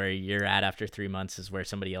 this is where you're at after 3 months is where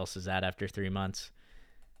somebody else is at after 3 months.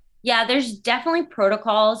 Yeah, there's definitely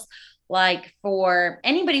protocols. like for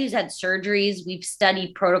anybody who's had surgeries, we've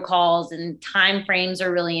studied protocols and time frames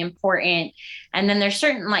are really important. And then there's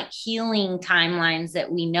certain like healing timelines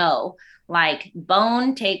that we know, like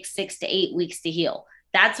bone takes 6 to 8 weeks to heal.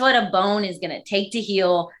 That's what a bone is going to take to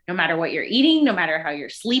heal, no matter what you're eating, no matter how you're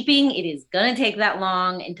sleeping. It is going to take that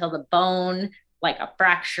long until the bone, like a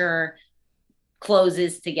fracture,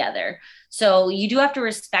 closes together. So you do have to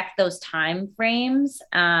respect those time frames.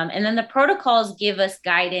 And then the protocols give us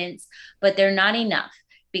guidance, but they're not enough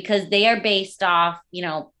because they are based off,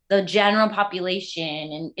 the general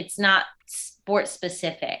population and it's not sport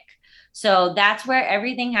specific. So that's where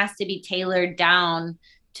everything has to be tailored down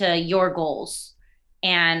to your goals.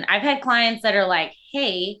 And I've had clients that are like,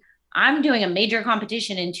 hey, I'm doing a major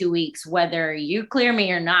competition in 2 weeks, whether you clear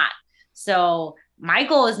me or not. So my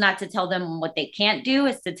goal is not to tell them what they can't do,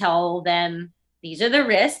 is to tell them these are the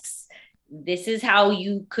risks. This is how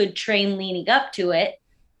you could train leading up to it.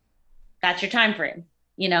 That's your time frame.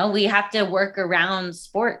 We have to work around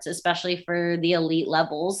sports, especially for the elite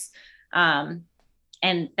levels. And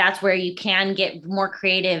that's where you can get more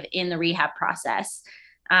creative in the rehab process.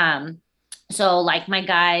 So like my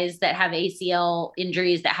guys that have ACL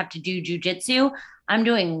injuries that have to do jujitsu, I'm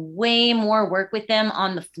doing way more work with them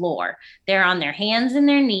on the floor. They're on their hands and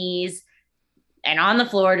their knees and on the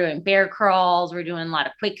floor doing bear crawls. We're doing a lot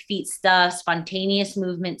of quick feet stuff, spontaneous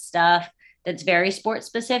movement stuff that's very sport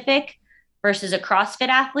specific versus a CrossFit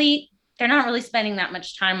athlete. They're not really spending that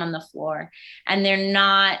much time on the floor and they're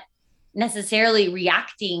not necessarily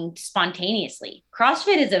reacting spontaneously.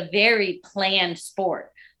 CrossFit is a very planned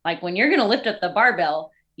sport. Like when you're going to lift up the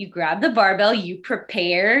barbell, you grab the barbell, you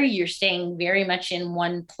prepare, you're staying very much in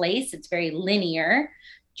one place. It's very linear.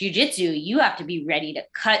 Jiu-jitsu, you have to be ready to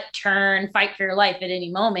cut, turn, fight for your life at any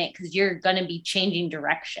moment because you're going to be changing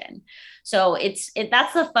direction. So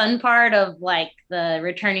that's the fun part of like the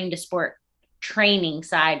returning to sport training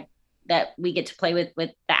side that we get to play with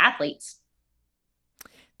the athletes.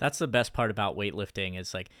 That's the best part about weightlifting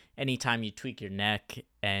is like anytime you tweak your neck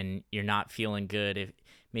and you're not feeling good, if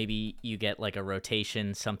maybe you get like a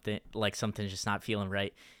rotation, something's just not feeling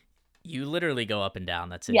right, you literally go up and down.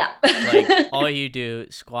 That's it. Yeah. Like all you do,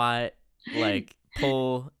 squat, like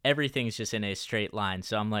pull, everything's just in a straight line.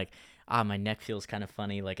 So I'm like, my neck feels kind of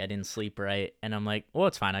funny. Like I didn't sleep right. And I'm like, well,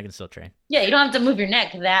 it's fine. I can still train. Yeah. You don't have to move your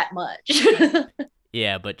neck that much.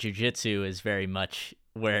 Yeah. But jiu-jitsu is very much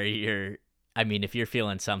where if you're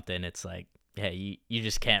feeling something, it's like, hey, you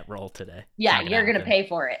just can't roll today. Yeah. You're going to pay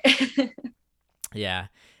for it. Yeah.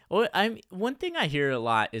 Well, one thing I hear a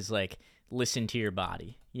lot is like, listen to your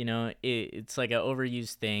body. It's like an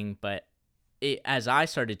overused thing, but as I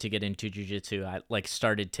started to get into jiu-jitsu, I like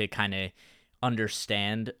started to kind of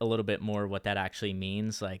understand a little bit more what that actually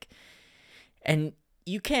means. Like, and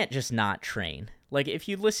you can't just not train. Like if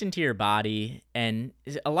you listen to your body, and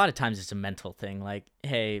a lot of times it's a mental thing, like,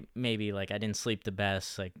 hey, maybe like I didn't sleep the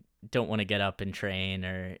best, like don't want to get up and train,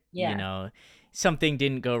 or, something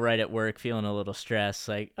didn't go right at work, feeling a little stressed,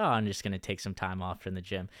 like, oh, I'm just going to take some time off from the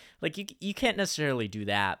gym. Like you can't necessarily do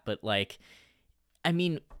that, but like,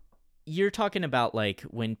 you're talking about like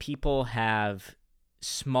when people have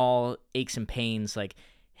small aches and pains, like,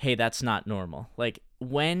 hey, that's not normal. Like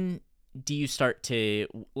when do you start to,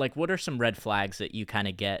 like, what are some red flags that you kind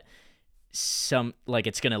of get like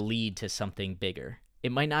it's going to lead to something bigger?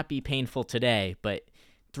 It might not be painful today, but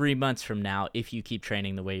 3 months from now, if you keep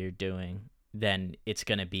training the way you're doing, then it's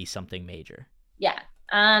going to be something major. Yeah.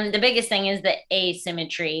 The biggest thing is the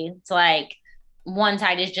asymmetry. It's like one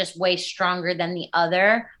side is just way stronger than the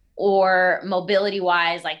other, or mobility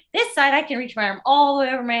wise, like this side, I can reach my arm all the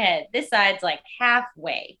way over my head. This side's like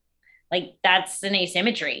halfway. Like that's an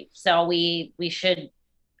asymmetry. So we should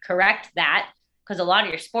correct that because a lot of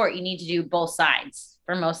your sport, you need to do both sides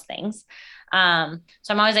for most things. So I'm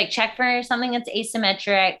always like, check for something that's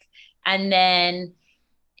asymmetric. And then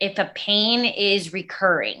if a pain is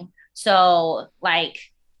recurring, so like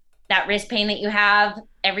that wrist pain that you have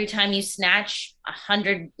every time you snatch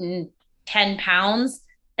 110 pounds,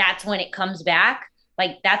 that's when it comes back.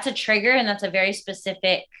 Like that's a trigger, and that's a very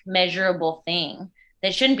specific measurable thing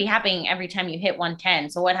that shouldn't be happening every time you hit 110.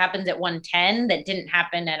 So what happens at 110 that didn't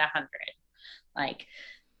happen at 100? Like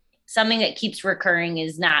something that keeps recurring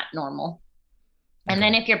is not normal. Okay. And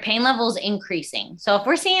then if your pain level is increasing, so if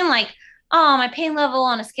we're seeing like, oh, my pain level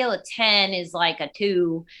on a scale of 10 is like a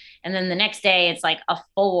 2. And then the next day it's like a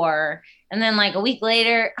 4. And then like a week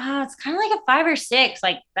later, it's kind of like a 5 or 6.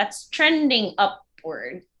 Like that's trending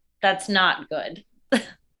upward. That's not good.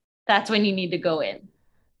 That's when you need to go in.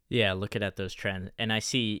 Yeah, looking at those trends. And I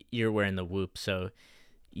see you're wearing the Whoop. So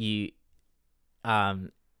you,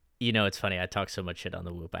 it's funny. I talk so much shit on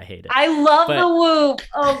the Whoop. I hate it. I love But- the Whoop.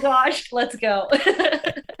 Oh gosh, let's go.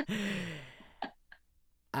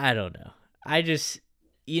 I don't know. I just,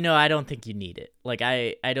 I don't think you need it. Like,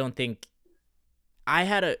 I don't think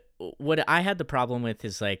what I had the problem with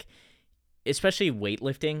is like, especially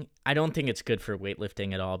weightlifting. I don't think it's good for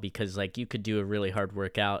weightlifting at all because like you could do a really hard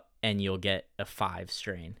workout and you'll get a 5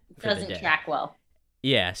 strain for the Doesn't day. track well.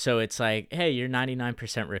 Yeah. So it's like, hey, you're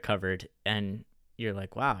 99% recovered and you're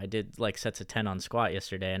like, wow, I did like sets of 10 on squat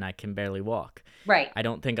yesterday and I can barely walk. Right. I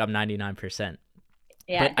don't think I'm 99%.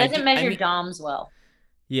 Yeah. But It doesn't measure DOMs well.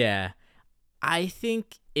 Yeah. I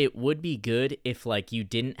think it would be good if like you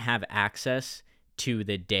didn't have access to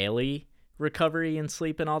the daily recovery and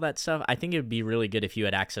sleep and all that stuff. I think it would be really good if you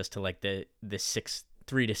had access to like the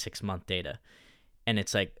 3 to 6 month data. And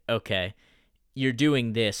it's like, okay, you're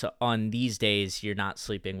doing this on these days, you're not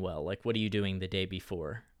sleeping well. Like, what are you doing the day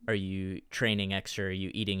before? Are you training extra? Are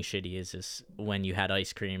you eating shitty? Is this when you had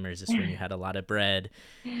ice cream or is this when you had a lot of bread?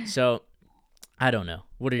 So I don't know.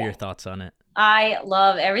 What are your thoughts on it? I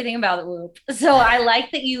love everything about the Whoop. So I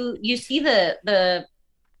like that you see the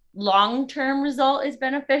long-term result is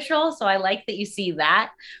beneficial. So I like that you see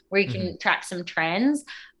that where you can track some trends,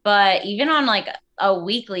 but even on like a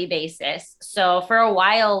weekly basis. So for a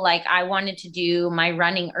while, like I wanted to do my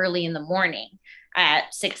running early in the morning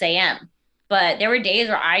at 6 a.m. But there were days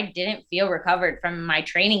where I didn't feel recovered from my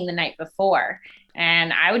training the night before.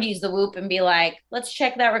 And I would use the Whoop and be like, let's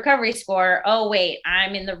check that recovery score. Oh, wait,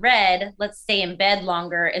 I'm in the red. Let's stay in bed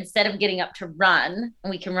longer instead of getting up to run,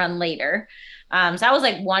 and we can run later. So that was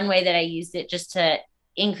like one way that I used it just to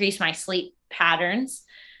increase my sleep patterns.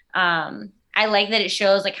 I like that it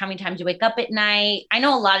shows like how many times you wake up at night. I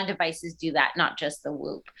know a lot of devices do that, not just the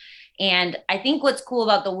Whoop. And I think what's cool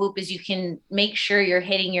about the Whoop is you can make sure you're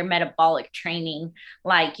hitting your metabolic training.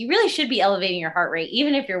 Like you really should be elevating your heart rate.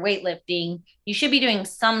 Even if you're weightlifting, you should be doing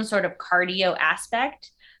some sort of cardio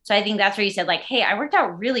aspect. So I think that's where you said like, hey, I worked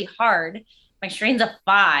out really hard. My strain's a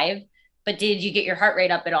 5, but did you get your heart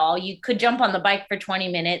rate up at all? You could jump on the bike for 20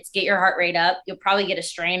 minutes, get your heart rate up. You'll probably get a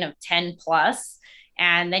strain of 10 plus.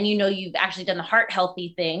 And then you've actually done the heart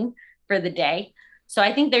healthy thing for the day. So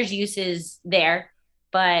I think there's uses there.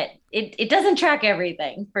 But it doesn't track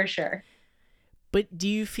everything for sure. But do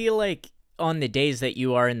you feel like on the days that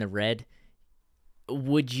you are in the red,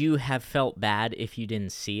 would you have felt bad if you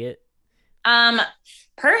didn't see it?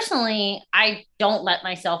 Personally, I don't let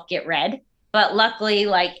myself get red, but luckily,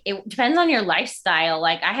 like it depends on your lifestyle.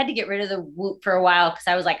 Like I had to get rid of the Whoop for a while because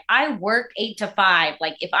I was like, I work 8 to 5.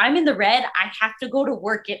 Like if I'm in the red, I have to go to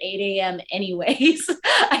work at 8 a.m. anyways.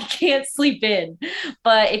 I can't sleep in.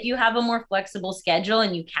 But if you have a more flexible schedule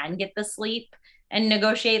and you can get the sleep and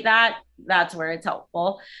negotiate that, that's where it's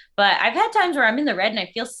helpful. But I've had times where I'm in the red and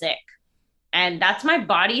I feel sick. And that's my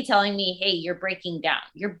body telling me, hey, you're breaking down.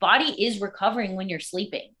 Your body is recovering when you're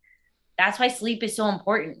sleeping. That's why sleep is so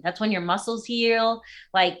important. That's when your muscles heal.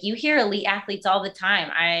 Like you hear elite athletes all the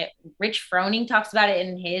time. Rich Froning talks about it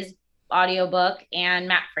in his audiobook, and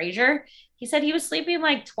Matt Frazier, he said he was sleeping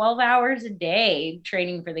like 12 hours a day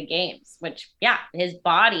training for the games, which his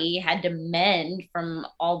body had to mend from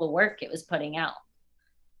all the work it was putting out.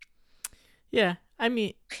 Yeah. I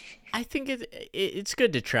mean, I think it's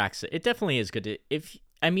good to track. It definitely is good to, if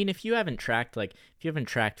you haven't tracked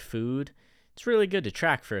food, it's really good to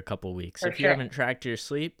track for a couple weeks. If you haven't tracked your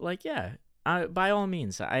sleep, like, by all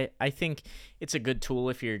means, I think it's a good tool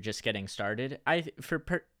if you're just getting started.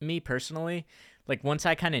 Me personally, like once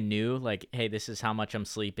I kind of knew like, hey, this is how much I'm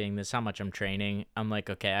sleeping, this is how much I'm training. I'm like,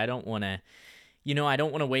 okay, I don't want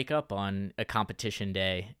to wake up on a competition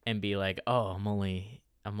day and be like, oh, I'm only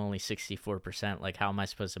 64%. Like, how am I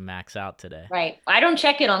supposed to max out today? Right. I don't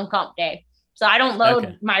check it on comp day. So I don't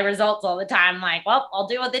load my results all the time. I'm like, well, I'll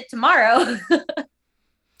deal with it tomorrow.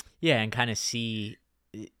 Yeah, and kind of see.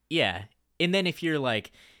 Yeah. And then if you're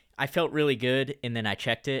like, I felt really good and then I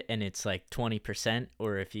checked it and it's like 20%,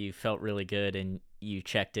 or if you felt really good and you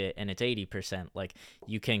checked it and it's 80%, like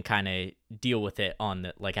you can kind of deal with it on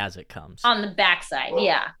the, like as it comes. On the backside.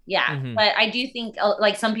 Yeah. Yeah. Mm-hmm. But I do think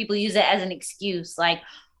like some people use it as an excuse, like,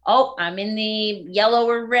 oh, I'm in the yellow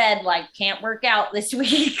or red, like can't work out this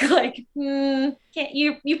week. Like, can't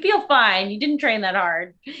you feel fine. You didn't train that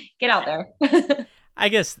hard. Get out there. I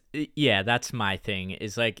guess, yeah, that's my thing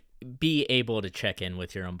is like, be able to check in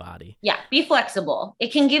with your own body. Yeah. Be flexible.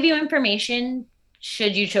 It can give you information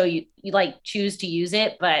should you choose to use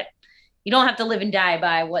it, but you don't have to live and die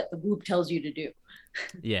by what the Whoop tells you to do.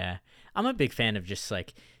 Yeah. I'm a big fan of just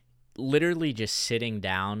like literally just sitting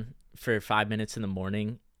down for 5 minutes in the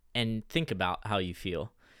morning and think about how you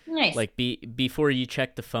feel. Nice. Like before you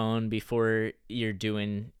check the phone, before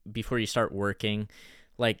you start working,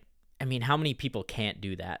 like, I mean, how many people can't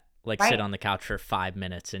do that? Like sit Right. on the couch for 5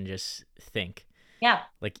 minutes and just think. Yeah.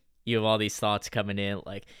 Like you have all these thoughts coming in,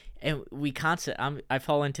 like, and I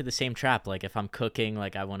fall into the same trap. Like if I'm cooking,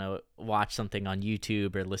 like I want to watch something on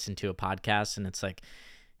YouTube or listen to a podcast, and it's like,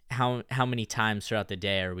 how many times throughout the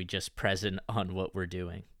day are we just present on what we're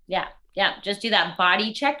doing? Yeah. Yeah. Just do that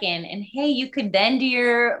body check-in. And hey, you could then do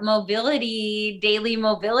your daily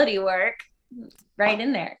mobility work right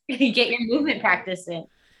in there. Get your movement practice in.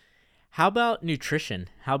 How about nutrition?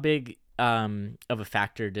 How big of a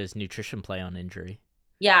factor does nutrition play on injury?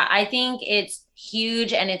 Yeah, I think it's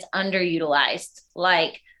huge and it's underutilized.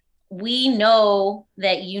 Like, we know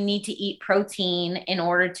that you need to eat protein in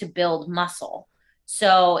order to build muscle.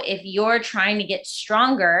 So, if you're trying to get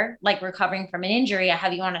stronger, like recovering from an injury, I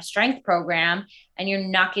have you on a strength program and you're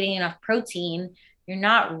not getting enough protein, you're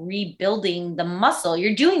not rebuilding the muscle.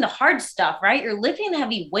 You're doing the hard stuff, right? You're lifting the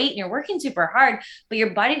heavy weight and you're working super hard, but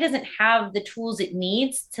your body doesn't have the tools it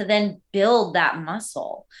needs to then build that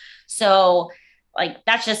muscle. So, like,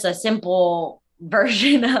 that's just a simple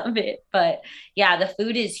version of it. But yeah, the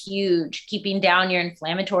food is huge. Keeping down your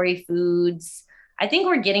inflammatory foods. I think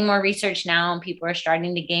we're getting more research now and people are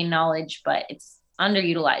starting to gain knowledge, but it's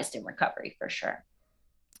underutilized in recovery for sure.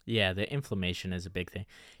 Yeah, the inflammation is a big thing.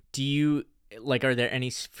 Do you like, are there any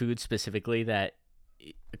foods specifically that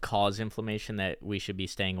cause inflammation that we should be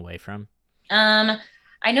staying away from? Um,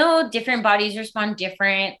 I know different bodies respond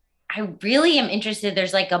different. I really am interested.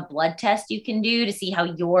 There's like a blood test you can do to see how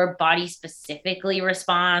your body specifically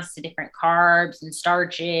responds to different carbs and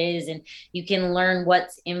starches, and you can learn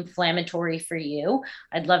what's inflammatory for you.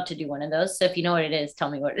 I'd love to do one of those. So if you know what it is, tell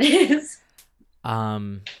me what it is.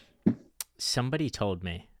 Um, Somebody told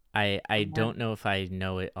me. I don't know if I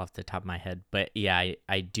know it off the top of my head, but yeah,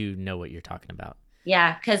 I do know what you're talking about.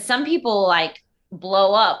 Yeah, because some people like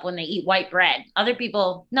blow up when they eat white bread. Other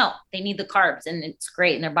people, no, they need the carbs and it's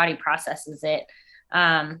great and their body processes it. So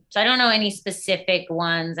I don't know any specific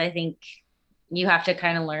ones. I think you have to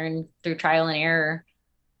kind of learn through trial and error.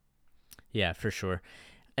 Yeah, for sure.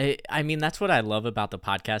 I mean, that's what I love about the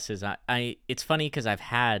podcast is it's funny because I've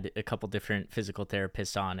had a couple different physical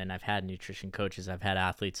therapists on, and I've had nutrition coaches, I've had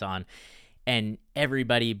athletes on, and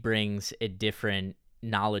everybody brings a different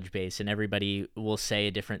knowledge base and everybody will say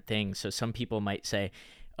a different thing. So some people might say,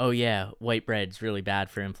 oh yeah, white bread's really bad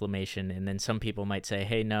for inflammation. And then some people might say,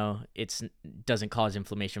 hey, no, it's doesn't cause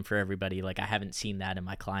inflammation for everybody. Like I haven't seen that in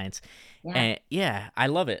my clients. Yeah. And yeah, I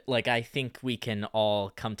love it. Like I think we can all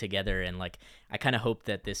come together, and like I kind of hope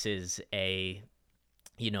that this is a,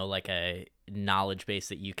 like a knowledge base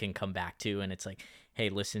that you can come back to, and it's like, hey,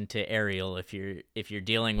 listen to Ariel if you're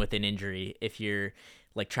dealing with an injury, if you're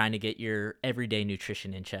like trying to get your everyday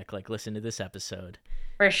nutrition in check, like listen to this episode.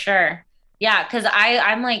 For sure. Yeah, because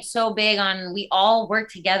I'm like so big on we all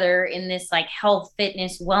work together in this like health,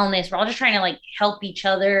 fitness, wellness. We're all just trying to like help each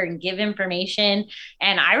other and give information.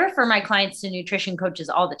 And I refer my clients to nutrition coaches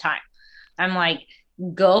all the time. I'm like,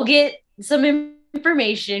 go get some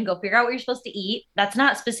information, go figure out what you're supposed to eat. That's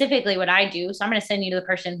not specifically what I do. So I'm going to send you to the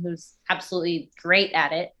person who's absolutely great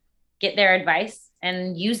at it, get their advice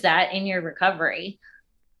and use that in your recovery.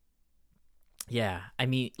 Yeah, I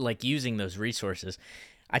mean, like using those resources.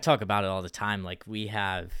 I talk about it all the time. Like we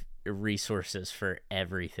have resources for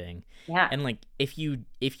everything. Yeah. And like if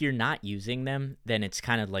you're not using them, then it's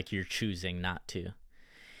kind of like you're choosing not to.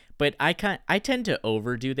 But I tend to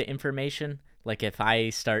overdo the information. Like if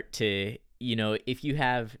I start to, if you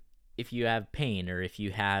have pain, or if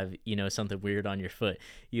you have, something weird on your foot,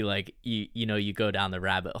 you like you go down the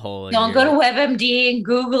rabbit hole. And don't go to WebMD and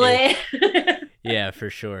Google it. Yeah, for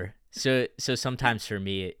sure. So sometimes for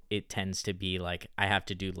me, it tends to be like I have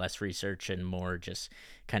to do less research and more just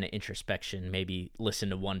kind of introspection, maybe listen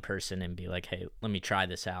to one person and be like, hey, let me try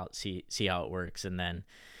this out, see how it works, and then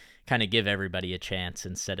kind of give everybody a chance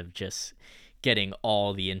instead of just getting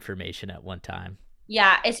all the information at one time.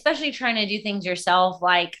 Yeah, especially trying to do things yourself.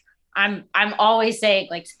 Like I'm always saying,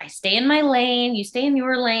 like, I stay in my lane, you stay in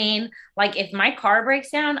your lane. Like if my car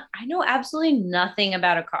breaks down, I know absolutely nothing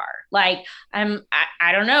about a car. Like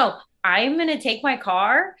I don't know. I'm going to take my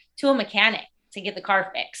car to a mechanic to get the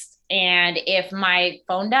car fixed. And if my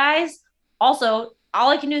phone dies, also all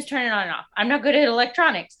I can do is turn it on and off. I'm not good at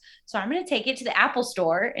electronics. So I'm going to take it to the Apple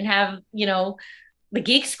store and have, the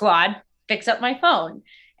Geek Squad fix up my phone.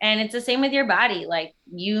 And it's the same with your body. Like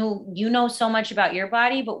you know so much about your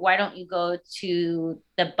body, but why don't you go to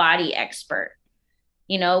the body expert?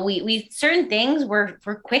 We certain things we're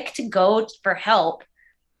quick to go for help.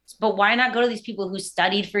 But why not go to these people who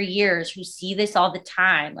studied for years, who see this all the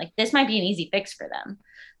time? Like this might be an easy fix for them.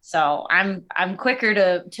 So I'm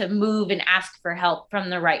quicker to move and ask for help from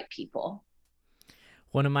the right people.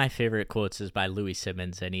 One of my favorite quotes is by Louis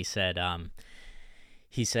Simmons, and he said, "I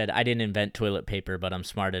didn't invent toilet paper, but I'm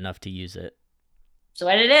smart enough to use it." So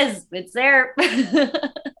what it is, it's there.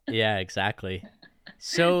 Yeah, exactly.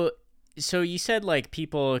 So you said like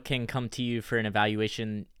people can come to you for an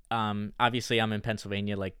evaluation. Obviously I'm in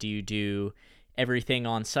Pennsylvania. Like, do you do everything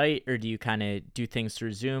on site, or do you kind of do things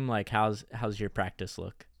through Zoom? Like, how's your practice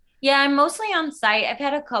look? Yeah, I'm mostly on site. I've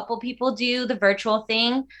had a couple people do the virtual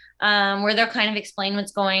thing, where they'll kind of explain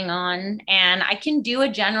what's going on. And I can do a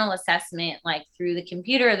general assessment like through the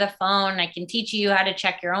computer or the phone. I can teach you how to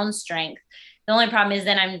check your own strength. The only problem is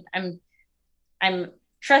then I'm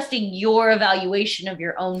trusting your evaluation of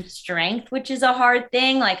your own strength, which is a hard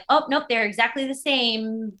thing. Like, oh, nope, they're exactly the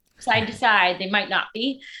same side to side. They might not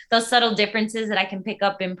be. Those subtle differences that I can pick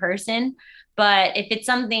up in person. But if it's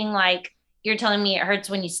something like you're telling me it hurts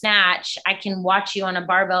when you snatch, I can watch you on a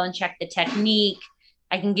barbell and check the technique.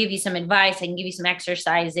 I can give you some advice. I can give you some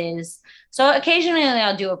exercises. So occasionally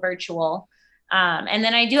I'll do a virtual. And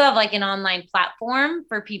then I do have like an online platform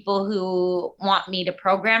for people who want me to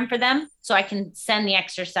program for them. So I can send the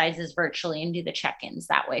exercises virtually and do the check-ins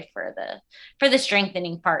that way for the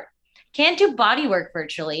strengthening part. Can't do body work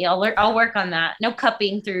virtually. I'll work on that. No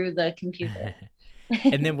cupping through the computer.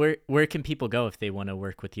 And then where can people go if they want to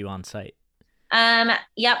work with you on site?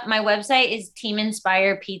 Yep, my website is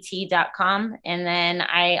teaminspirept.com. And then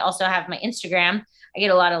I also have my Instagram. I get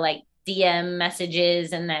a lot of like DM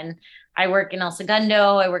messages, and then I work in El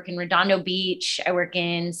Segundo, I work in Redondo Beach, I work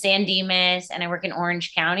in San Dimas, and I work in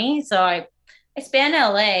Orange County. So I span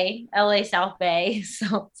LA South Bay.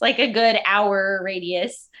 So it's like a good hour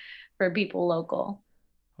radius for people local.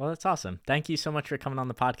 Well, that's awesome. Thank you so much for coming on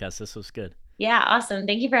the podcast. This was good. Yeah, awesome.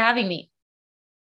 Thank you for having me.